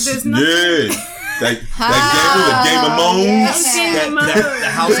Thrones? There's nothing. Yeah. That game of moans. Game of The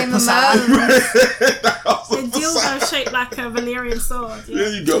House of Game of Poseidon? A dildo shaped like a Valyrian sword. Yeah.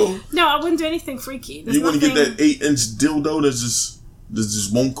 There you go. No, I wouldn't do anything freaky. There's You wouldn't nothing, get that 8-inch dildo that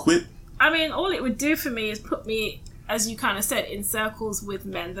just won't quit. I mean, all it would do for me is put me, as you kind of said, in circles with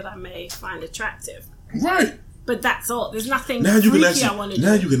men that I may find attractive. Right. But that's all. There's nothing Now you freaky can I want to actually. do.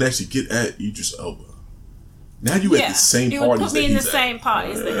 Now you can actually get at Idris Elba. Now you at the same it would parties put me that in the he's same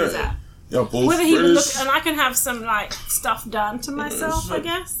parties that he's at. Y'all both Whether he would look, British. and I can have some like stuff done to myself, I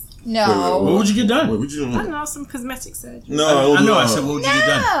guess. No. What would you get done? Wait, what you I don't doing? know, some cosmetic surgery. No, I know I said, what would you get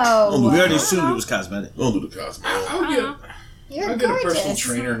done? No. We already assumed it was cosmetic. Don't do the cosmetic. You're I'll get a personal gorgeous.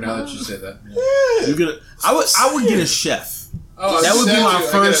 trainer now that you say that. You get I would get a chef. Oh, That would be my I get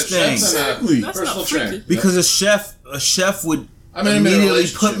a first chef and Exactly. a That's personal not freaky. trainer. Because a chef would I'm in a immediately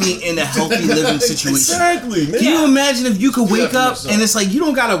relationship. put me in a healthy living situation. Exactly, man. Can you imagine if you could Do that wake for up yourself. and it's like you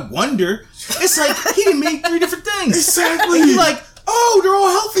don't gotta wonder. It's like he done made 3 different things. Exactly. And you're like, oh, they're all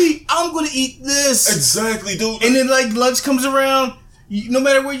healthy. I'm gonna eat this. Exactly, dude. And then like lunch comes around. No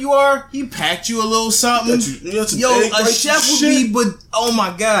matter where you are, he packed you a little something. Yo, a chef would be, but oh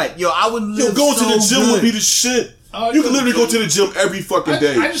my god, yo, I would live going so to the gym good. would be the shit. Oh, You can literally go to the gym every fucking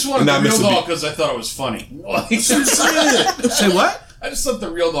day. I just wanted and the not real miss a doll beat. because I thought it was funny. Say what? I just thought the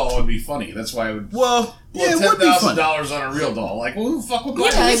real doll would be funny. That's why I would Well, blow yeah, it would be fun. $10,000 on a real doll. Like, well, who the fuck would buy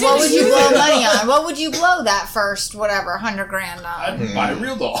Yeah, that? Like, what would you blow money on? What would you blow that first, whatever, $100,000 on? I'd buy a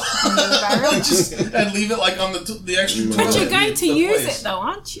real doll. Really? I'd leave it like on the extra. But toilet you're going to the use place. it though,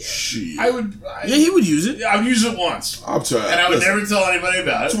 aren't you? Shit. I would. Yeah, he would use it. Yeah, I would use it once, I'm trying. and I would Listen, never tell anybody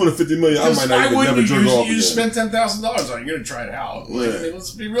about it. $250 million. I might not Why even wouldn't never you jerk use off it? You just again. spend $10,000 on it. You're gonna try it out. Like, Yeah. I mean,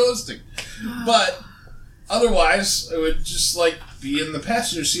 let's be realistic. But otherwise, it would just like be in the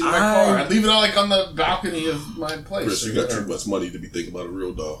passenger seat of my car. I'd leave it on like on the balcony of my place. Chris, you or got whatever. too much money to be thinking about a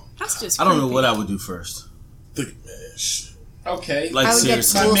real doll. That's just. I don't know creepy. what I would do first. Think, man, shit. Okay. Like I would get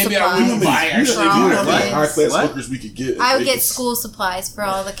seriously. school Maybe I wouldn't supplies. buy You actually. all know the how many kids. high class What? hookers we could get? I would They get could- school supplies for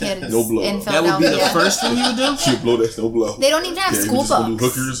all the kids No blow. in That would be Philadelphia. the first thing you would do? She'd blow that no blow. They don't even have Yeah, school we just gonna do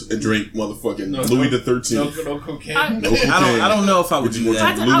books. hookers and drink motherfucking No, Louis no, the 13th. No cocaine. No cocaine. I don't know if I would Would you do want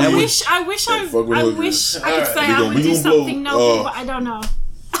that. to I Louis? wish Fuck with I hookers. wish I could Alright. say We I gonna- would we do gonna blow, something noble, but I don't know.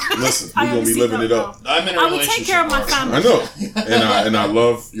 Listen, I we're gonna be honestly living it don't up. I'm in a I would relationship. take care of my already. family. I know, and I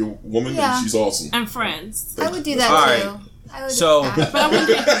love your woman. Yeah. And she's awesome. And friends. I would do that All too. right. I would So- do that. But I wouldn't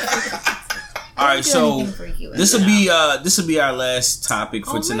do All right, so anything freaky with this it. will be our last topic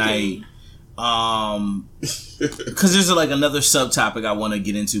for tonight. Already? Because there's like another subtopic I want to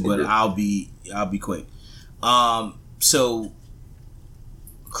get into, but Okay. I'll be quick. So,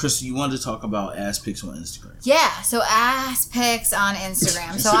 Chris, you wanted to talk about ass pics on Instagram. Yeah, so ass pics on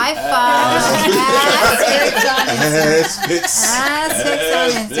Instagram. So I follow ass pics on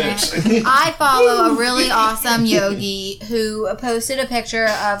Instagram. I follow a really awesome yogi who posted a picture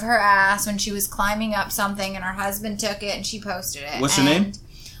of her ass when she was climbing up something, and her husband took it and she posted it. What's her name?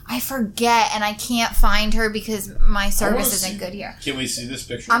 I forget, and I can't find her because my service wanna isn't see- good here. Can we see this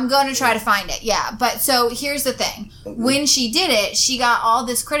picture? I'm going to try to find it, yeah. But so here's the thing. When she did it, she got all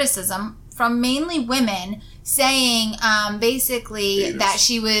this criticism from mainly women saying basically Haters. that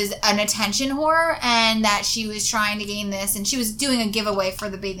she was an attention whore and that she was trying to gain this, and she was doing a giveaway for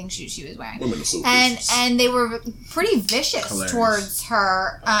the bathing suit she was wearing. Women are so And vicious. and they were pretty vicious Hilarious. towards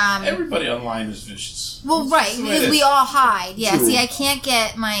her. Everybody online is vicious. Well, right, True. because we all hide. Yeah, True. see, I can't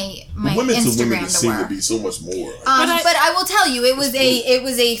get my women to women Instagram it to seem to work. be so much more. But I will tell you, it was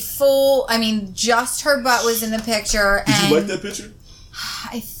a full. I mean, just her butt was in the picture, Did and you like that picture?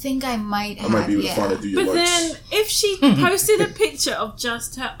 I think I might have. I might be able to find it through your But likes. then, if she posted a picture of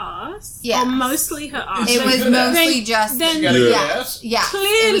just her ass, Yes. or mostly her ass, It was good ass. mostly just. then She got a good Yeah. ass? Yeah.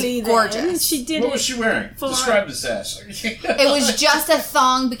 clearly it was gorgeous. then she did What it. was she wearing? For- Describe this ass. It was just a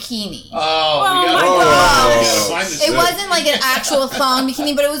thong bikini. Oh, Oh we my gotta, gosh. we gotta find this It thing. wasn't like an actual thong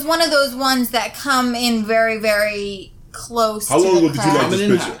bikini, but it was one of those ones that come in very, very close How to long the ago did you like crowd. this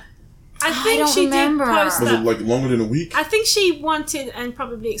Coming in picture? I think don't she remember. did post Was that. it like longer than a week? I think she wanted and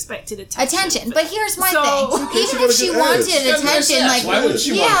probably expected attention. But here's my So- thing. Okay, Even she if she got a good wanted ass. She got a nice attention, ass. like Why would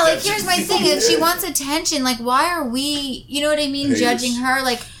she want yeah, like attention? here's my thing. If she wants attention, like why are we? You know what I mean? Haters. Judging her,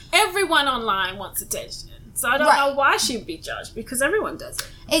 like Everyone online wants attention. So I don't Right. know why she'd be judged because everyone does it.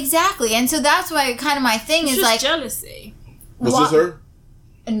 exactly. And so that's why kind of my thing It's is just like jealousy. Was What? this her?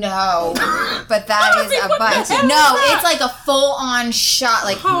 no, but that is a What the bunch. hell is No, that? it's like a full on shot,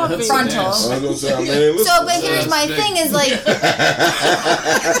 like Harvey. frontal. I was gonna say, man, listen. So, but here's my big. thing is like,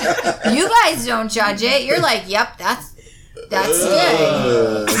 you guys don't judge it. You're like, yep, that's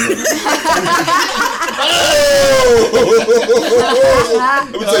Let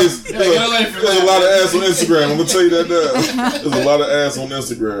me tell you, get away from there's a that. lot of ass on Instagram. I'm gonna tell you that now. There's a lot of ass on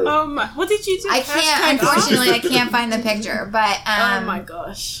Instagram. What did you do? I Hashtag can't, unfortunately, I can't find the picture, but Oh my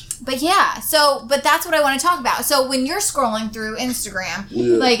gosh. but yeah. So, but that's what I want to talk about. So when you're scrolling through Instagram,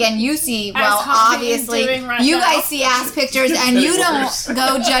 Yeah. like, and you see, well, Harvey is obviously, doing right you now. guys see ass pictures, and you don't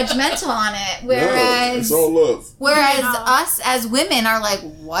go judgmental on it, No, whereas. it's all love. Whereas Yeah. us as women are like,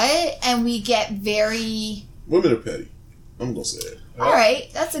 what? And we get very. Women are petty. I'm gonna say it. All right,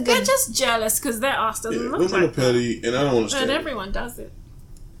 that's a They're good. just jealous because their ass doesn't Yeah, look women are like that. petty, and I don't But understand. everyone does it.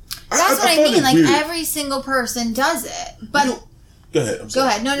 That's what I find mean. it Like weird. every single person does it, but Go ahead. I'm sorry.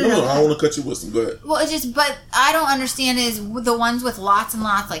 ahead. No, no. go I ahead. don't want to cut your wisdom. Go ahead. well, it's just. But I don't understand is the ones with lots and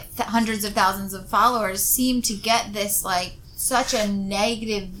lots, like hundreds of thousands of followers, seem to get this like such a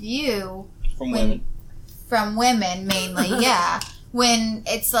negative view From when- women. from women mainly. Yeah, when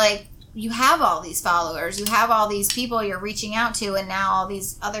it's like. You have all these followers, you have all these people you're reaching out to, and now all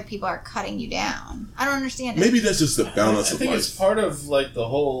these other people are cutting you down. I don't understand it. Maybe that's just the I balance of think life. it's part of like the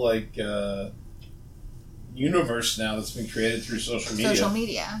whole like universe now that's been created through social media. Social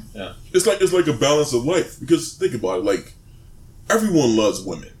media. It's like a balance of life. Because think about it, like everyone loves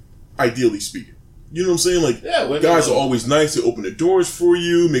women, ideally speaking. You know what I'm saying? Like Yeah, women guys love- are always nice. They open the doors for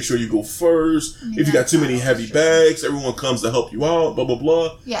you. Make sure you go first. I mean, If you got that's too many not heavy true. bags, everyone comes to help you out. Blah blah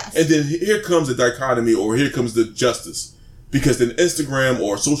blah. Yes. And then here comes the dichotomy, or here comes the justice, because then Instagram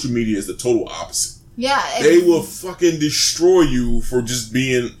or social media is the total opposite. Yeah. They will fucking destroy you for just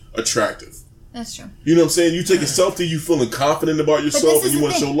being attractive. That's true. You know what I'm saying? You take a selfie, you feeling confident about But yourself, this and is you the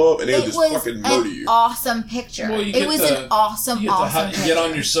want to thing. show love, and they'll It just was fucking murder an you. awesome picture. Well, you It get was the- an awesome, You get, awesome to picture. get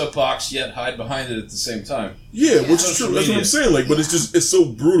on your soapbox, yet hide behind it at the same time. Yeah, which is Social true. That's what media. I'm saying. Like, but it's just it's so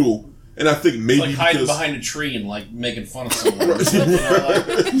brutal, and I think It's maybe like hiding because behind a tree and like making fun of someone. Right. You know, like,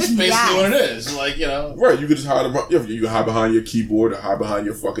 it's basically Yes. what it is. Like, you know. right, you could just hide behind, you can hide behind your keyboard, or hide behind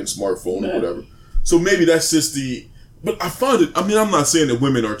your fucking smartphone, or whatever. So maybe that's just the. But I find it. I mean, I'm not saying that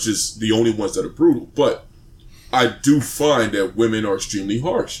women are just the only ones that are brutal, but I do find that women are extremely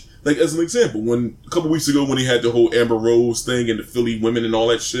harsh. Like, as an example, when a couple weeks ago when he had the whole Amber Rose thing and the Philly women and all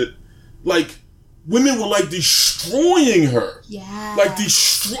that shit, like, women were like destroying her. Yeah. Like,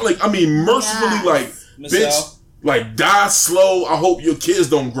 mercifully, Yes. like, Miss bitch, Al? like, die slow. I hope your kids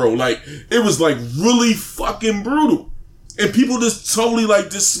don't grow. Like, it was like really fucking brutal. And people just totally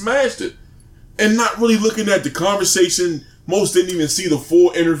like just smashed it. And not really looking at the conversation. Most didn't even see the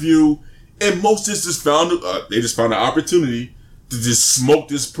full interview. And most just found they just found an opportunity to just smoke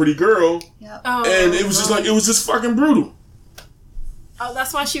this pretty girl. Yep. Oh, And it was just like, it was just fucking brutal. Oh,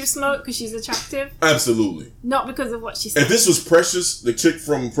 that's why she was smoked because she's attractive, Absolutely. not because of what she said. If this was Precious, the chick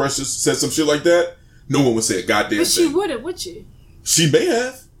from Precious said some shit like that, no one would say a goddamn But she thing. wouldn't, would she? She may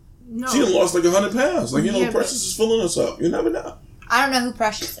have. No. She done lost like 100 pounds. Like, Yeah, Precious is filling us up. You never know. I don't know who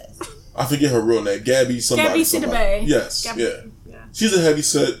Precious is. I forget her real name. Gabby somebody. Gabby somebody. Sidibe. Yes, Gabby- yeah. yeah. She's a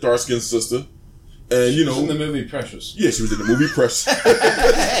heavy-set, dark-skinned sister. And, you She was in the know... movie Precious. Yeah, she was in the movie Precious.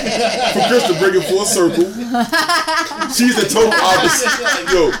 For Chris to bring it full circle, she's the total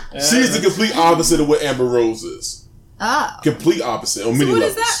opposite. Yo, she's the complete opposite of what Amber Rose is. Oh. Complete opposite on So many what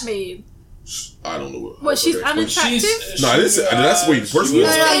levels. does that mean? I don't know what What, she's okay. unattractive? No, I didn't say that's wait. First of all,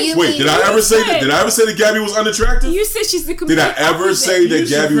 No, no, you wait. mean- Did I ever say that? Did I ever say that Gabby was unattractive? You said she's the complete Did I ever opposite. say that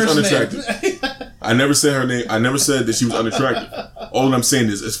Use your Gabby was first unattractive? name. I never said her name. I never said that she was unattractive. All that I'm saying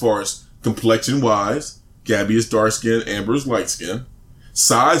is, as far as complexion wise, Gabby is dark skinned, Amber is light skinned.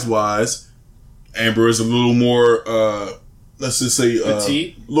 Size wise, Amber is a little more, let's just say,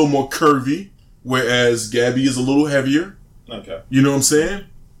 Petite? a little more curvy, whereas Gabby is a little heavier. Okay. You know what I'm saying?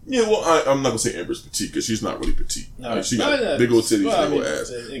 Yeah, well, I'm not going to say Amber's petite because she's not really petite. No, Like, she got big old titties, big old ass.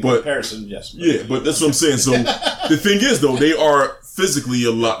 In But comparison, yes. yeah, but that's what I'm saying. So the thing is, though, they are physically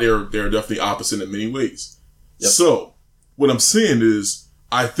a lot. They're definitely opposite in many ways. Yep. So what I'm saying is,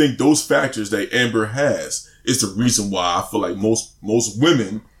 I think those factors that Amber has is the reason why I feel like most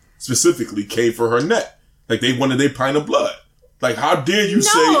women specifically came for her neck. Like they wanted their pint of blood. Like how dare you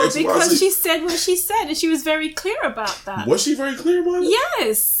say No, X, Y, because Z? she said what she said, and she was very clear about that. Was she very clear about it?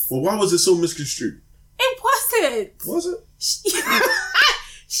 Yes. Well, why was it so misconstrued? It wasn't. Was it?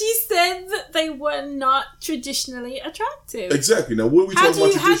 She said that they were not traditionally attractive. Exactly. Now, what are we How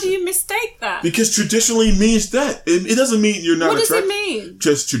talking about? how do you mistake that? Because traditionally means that. It doesn't mean you're not What does it attractive. mean?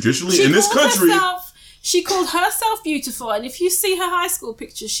 Just traditionally She in this called country. she called herself beautiful, and if you see her high school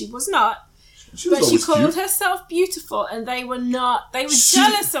pictures, she was not. She was But she always called cute. herself beautiful, and they were not. They were She-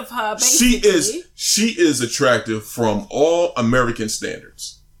 jealous of her. Basically, She is attractive from all American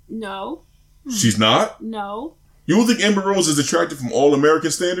standards. No, She's not? no, You don't think Amber Rose is attractive from all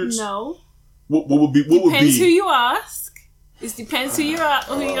American standards? no. What would be Depends who you ask. It depends who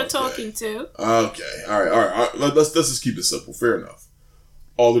you're talking to. Okay. All right. Let's just keep it simple. Fair enough.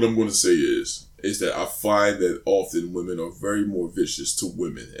 All that I'm going to say is that I find that often women are very more vicious to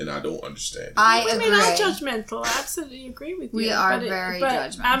women, and I don't understand it. I Women agree. are judgmental. I absolutely agree with you. We are but very but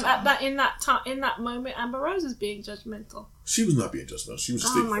judgmental. At that in that moment, Amber Rose is being judgmental. She was not being judgmental. She was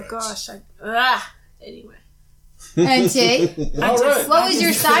Oh stating my facts. gosh! Anyway, And T, All right. what was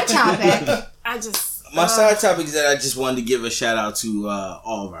your side topic? I just My side topic is that I just wanted to give a shout out to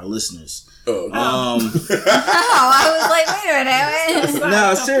all of our listeners. Oh, I was like, wait a minute.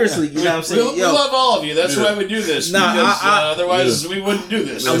 No, seriously, you know what I'm saying? We love all of you. That's Yeah. why we do this. Nah, Because I- otherwise we wouldn't do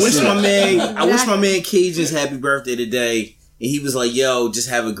this. I wish Yeah. my man Cajun's happy birthday today, and he was like, "Yo, just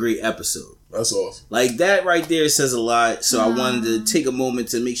have a great episode." That's awesome. Like that right there says a lot. So I wanted to take a moment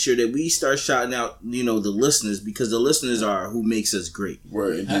to make sure that we start shouting out, the listeners, because the listeners are who makes us great.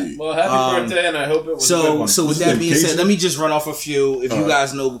 Right, indeed. Well, happy birthday, and I hope it was a good one. So with What's that his name, being said, Cajun? let me just run off a few. If you Alright.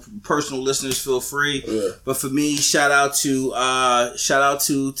 guys know personal listeners, feel free. Yeah. But for me, shout out to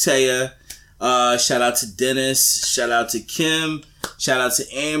Taya, shout out to Dennis, shout out to Kim, shout out to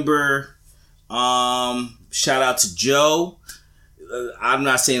Amber, shout out to Joe. I'm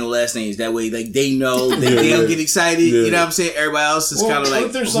not saying the last names that way. Like they know, they don't get excited. Yeah. You know what I'm saying? Everybody else is kind of what like,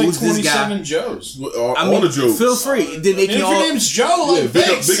 if there's who's like this guy? 27 Joes? All the jokes. Feel free. Then they And can if your all. name's Joe, Yeah, like, big up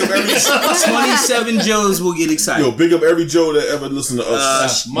thanks. every 27 Joes will get excited. Yo, big up every Joe that ever listened to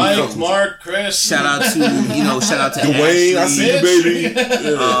us. Mike, Mark, Chris. Shout out to shout out to Dwayne, I Ashley. see you, Bitch.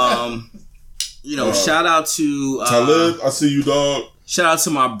 baby. Yeah. Shout out to Talib, I see you, dog. shout out to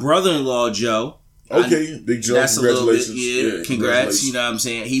my brother-in-law Joe. Okay, Big Joe. That's a little bit, Congratulations. congrats. congratulations. You know what I'm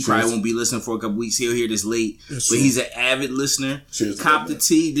saying? He probably won't be listening for a couple weeks. He'll hear this late, That's but true. he's an avid listener. Cheers to Cop that, the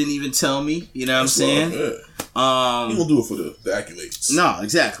tea, didn't even tell me. You know what I'm That's saying? love, yeah. He gonna do it for the accolades. No,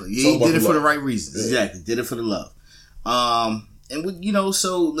 exactly. all He about did it the for the love. right reasons. Yeah. Exactly, did it for the love. And we,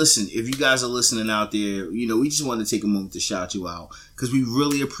 so listen, if you guys are listening out there, we just want to take a moment to shout you out because we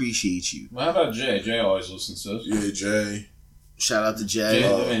really appreciate you. Well, how about Jay? Jay always listens to us. Yeah, Jay, Shout out to Jay.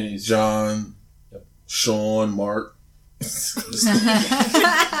 Jay, I mean, he's- John, Sean, Mark.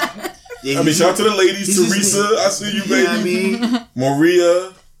 Yeah, I mean, shout out to the ladies. he's just- Teresa, I see you, you know what I baby. mean?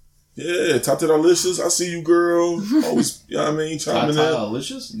 Maria. Yeah, Tata Delicious, I see you, girl. Always, you know what I mean? Chiming in.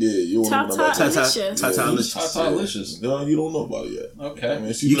 Tata-licious? Yeah, you don't know about that. Tata-licious. Tata-licious. Tata-licious. No, you don't know about it yet. Okay. I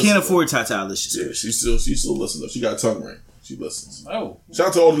mean, she You can't listens. afford Tata-licious. Yeah, she still listens. She got a tongue ring. She listens. Oh. Shout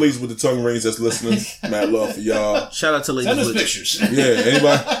out to all the ladies with the tongue rings that's listening. Mad love for y'all. Shout out to ladies Send us with pictures.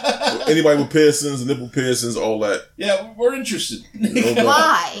 Yeah, anybody with piercings, nipple piercings, all that. Yeah, we're interested. Okay.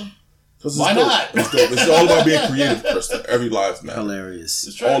 Why? 'Cause it's Why dope. not? It's dope. It's all about being creative, Krista. Every life matters. hilarious.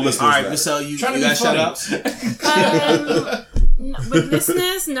 Just trying All to be- listeners All right, matter. so you trying to got be shout funny. outs? With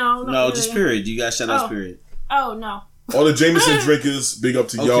listeners, no, not No, really. just period. You got shout outs, Oh. period. Oh no. All the Jameson drinkers, big up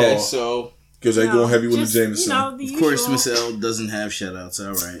to Okay, y'all. so Because they No, going heavy with just, the Jameson. the of course, usual. Miss L doesn't have shout outs.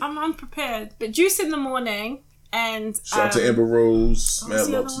 All right. I'm unprepared, but juice in the morning and Shout out to Amber Rose. what Mad was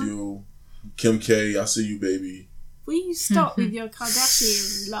the love other to one? you. Kim K, I see you, baby. Will you stop with your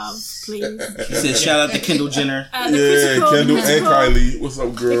Kardashian love, please? He said shout out to Kendall Jenner. The Yeah, critical- Kendall and critical- Kylie. What's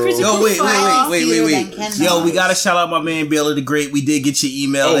up, girl? critical- Yo, wait. Fewer than Kendall. Yo, we gotta shout out my man Baylor the Great. We did get your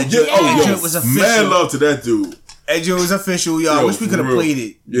email. Oh, That yeah. that Oh, joint was yo. official. Mad love to that dude. That joint was official, y'all. I Yo, wish we for could have real. played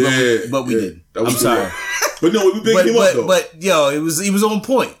it. Yeah. But we yeah. didn't. That was I'm sorry. good. But no, we picked him up, though. But yo, he was on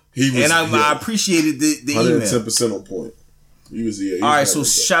point. He was, and I yeah. appreciated the email. 110% on point. He was, yeah. He All right, was so mad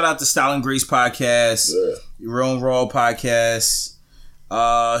with shout out to Style and Grace podcast, that. Your Own Raw podcast.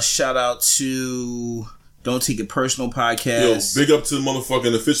 Shout out to Don't Take It Personal Yo, podcast. big up to the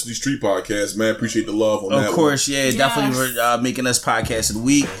motherfucking Officially Street podcast, man. Appreciate the love on that. Of course, one. yeah, Yes. definitely for making us podcast of the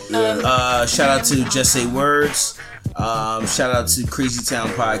week. Shout out to Just Say Words. Shout out to Crazy Town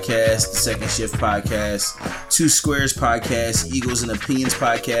Podcast, The Second Shift Podcast, Two Squares Podcast, Eagles and Opinions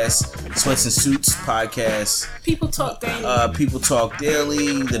Podcast, Sweats and Suits Podcast, People Talk Daily. People Talk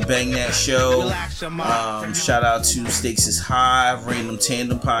Daily, The Bang That Show. Shout out to Stakes is High, Random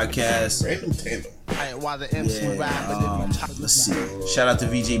Tandem Podcast. Random tandem. Yeah, let's see. Shout out to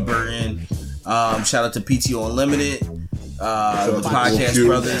VJ Burton. Shout out to PTO Unlimited. The Podcast Q.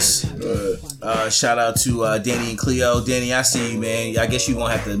 Brothers. Shout out to Danny and Cleo. Danny, I see you, man. I guess you're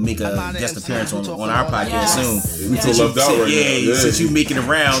gonna have to make a guest appearance on our podcast soon. We feel left out right now. Since you making the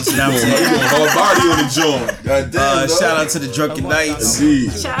rounds, you know what I'm saying? Hard body on the joint. God damn. Shout out to the Drunken Knights.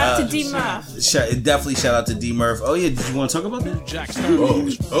 Indeed. Shout out to D Murph. Definitely shout out to D Murph. Oh yeah, did you want to talk about that?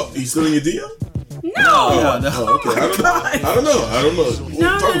 Oh, you still in your DM? No. No. Oh, okay. I don't know.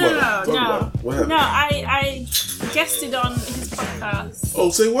 No, Talk no, about it. Talk about it. What happened? No, I guested on his podcast.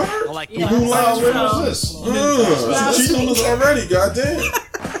 Oh, say what? Yeah. Oh, when was this? Cheating on us already, goddamn.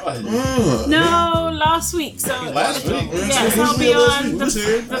 No, last week. So Last week? yes, I'll be on We was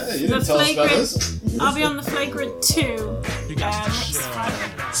here. Hey, you the didn't tell us about flagrant. this. I'll be on the flagrant 2 next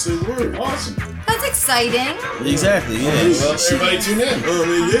Friday. Say word. Awesome. That's exciting. Exactly, yeah. Well, everybody tune in. I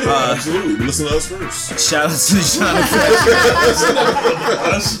mean, yeah, absolutely. But listen to us first. Shout out to Jonathan.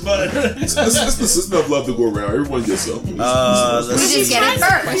 It's enough love to go around. Everyone gets something. Let's We just see. get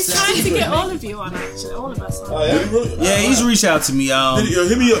it He's first. trying to get all of you on, actually, all of us on. Oh, Did yeah? he really? Yeah, he's reached out to me. Yo,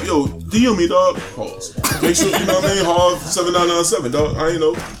 hit me up, yo, DM me, dog. Pause. Make sure, you know what I mean? Hard 7997,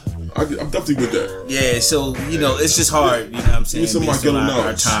 dog. I'm definitely with that. Yeah, so it's just hard, you know what I'm saying, Need some based on Markello our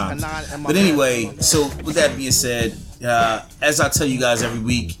knowledge. time. But anyway, so with that being said, as I tell you guys every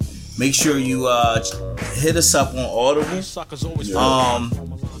week, make sure you hit us up on Audible.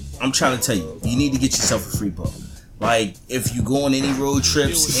 I'm trying to tell you, you need to get yourself a free book. Like, if you go on any road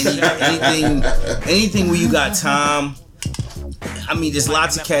trips, anything where you got time. I mean, there's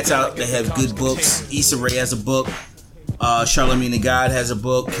lots of cats out that have good books. Issa Rae has a book. Charlamagne the God has a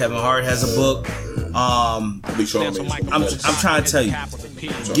book. Kevin Hart has a book. Big Charlamagne. I'm trying to tell you,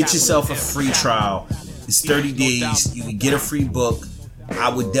 get yourself a free trial. It's 30 days. You can get a free book. I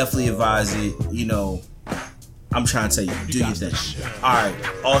would definitely advise it. I'm trying to tell you, do your thing. All right.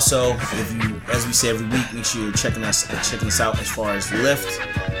 Also, if you, as we say every week, make sure you're checking us out as far as Lyft.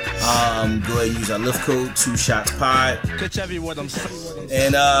 Go ahead and use our Lyft code 2ShotsPod.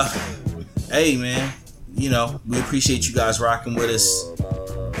 And hey man, we appreciate you guys rocking with us.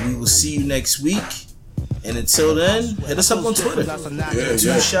 We will see you next week. And until then, hit us up on Twitter. Yeah.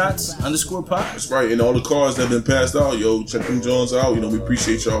 2shots_pod. That's right. And all the cars that have been passed out, yo, check them Jones out. We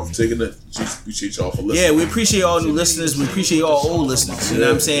appreciate y'all for taking it. Appreciate y'all for listening. Yeah, we appreciate all new listeners. We appreciate all old listeners. You know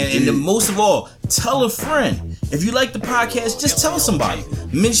what I'm saying? And then most of all, tell a friend. If you like the podcast, just tell somebody.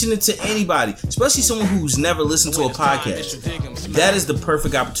 Mention it to anybody, especially someone who's never listened to a podcast. That is the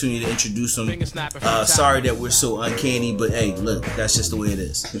perfect opportunity to introduce them. Sorry that we're so uncanny, but hey, look, that's just the way it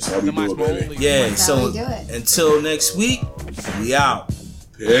is. That's how we do it, baby. Yeah, That's how so we do it. until next week, we out.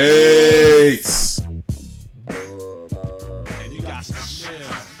 Peace.